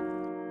wrap.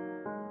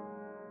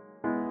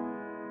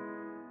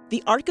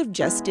 The Arc of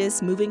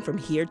Justice, Moving From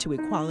Here to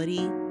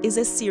Equality, is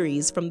a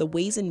series from the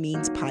Ways and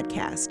Means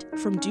podcast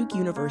from Duke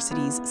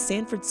University's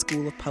Sanford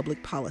School of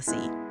Public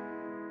Policy.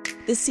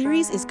 The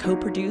series is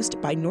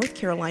co-produced by North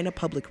Carolina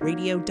Public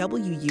Radio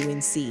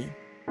WUNC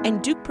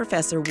and Duke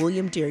professor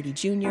William Darity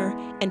Jr.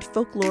 and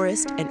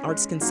folklorist and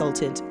arts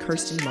consultant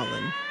Kirsten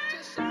Mullen.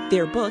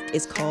 Their book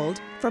is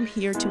called From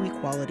Here to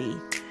Equality,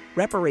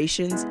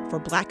 Reparations for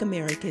Black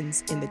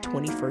Americans in the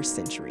 21st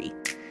Century.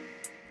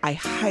 I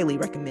highly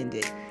recommend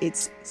it.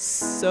 It's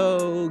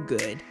so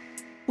good.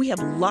 We have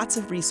lots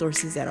of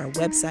resources at our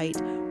website,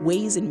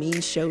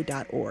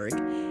 waysandmeansshow.org,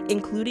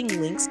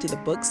 including links to the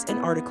books and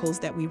articles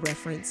that we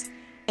reference,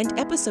 and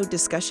episode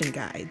discussion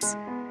guides.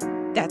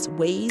 That's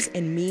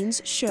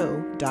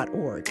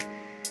waysandmeansshow.org.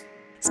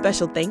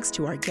 Special thanks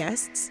to our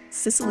guests,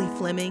 Cicely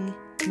Fleming,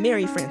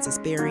 Mary Frances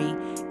Berry,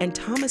 and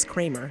Thomas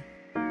Kramer.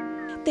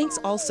 Thanks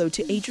also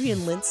to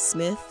Adrienne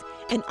Lentz-Smith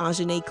and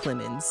Ajane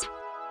Clemens.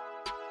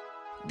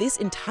 This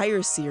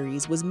entire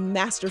series was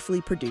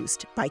masterfully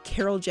produced by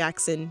Carol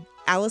Jackson,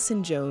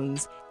 Allison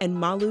Jones, and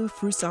Malu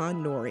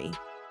Frusan Nori,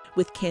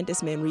 with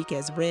Candice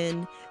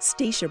Manriquez-Wren,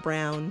 Stacia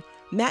Brown,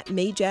 Matt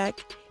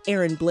Majak,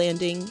 Aaron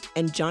Blanding,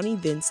 and Johnny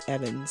Vince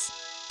Evans.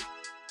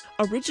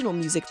 Original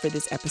music for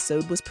this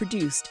episode was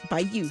produced by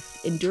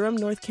Youth in Durham,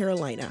 North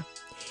Carolina,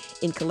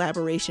 in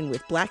collaboration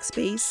with Black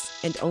Space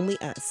and Only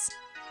Us,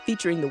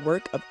 featuring the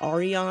work of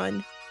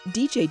Ariane,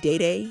 DJ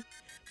Dede,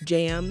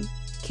 Jam,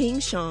 King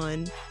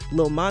Sean,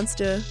 Lil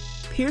Monsta,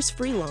 Pierce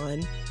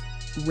Freelon,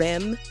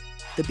 Rem,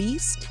 The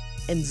Beast,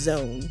 and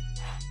Zone.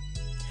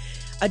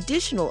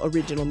 Additional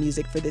original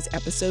music for this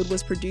episode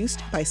was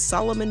produced by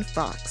Solomon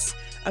Fox,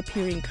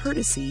 appearing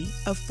courtesy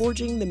of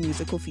Forging the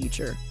Musical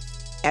Future,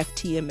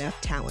 FTMF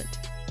Talent.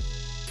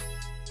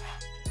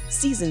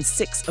 Season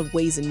 6 of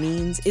Ways and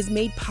Means is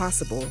made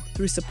possible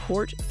through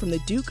support from the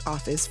Duke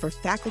Office for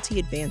Faculty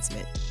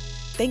Advancement,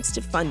 thanks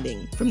to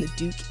funding from the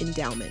Duke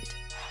Endowment.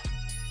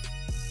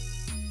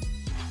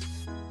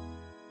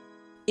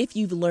 If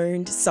you've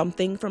learned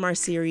something from our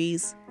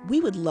series,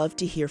 we would love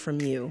to hear from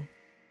you.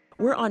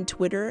 We're on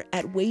Twitter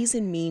at Ways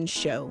and Means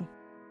Show.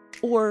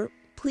 Or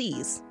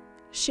please,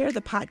 share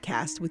the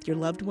podcast with your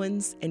loved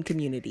ones and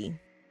community.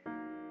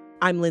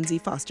 I'm Lindsay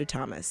Foster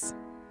Thomas.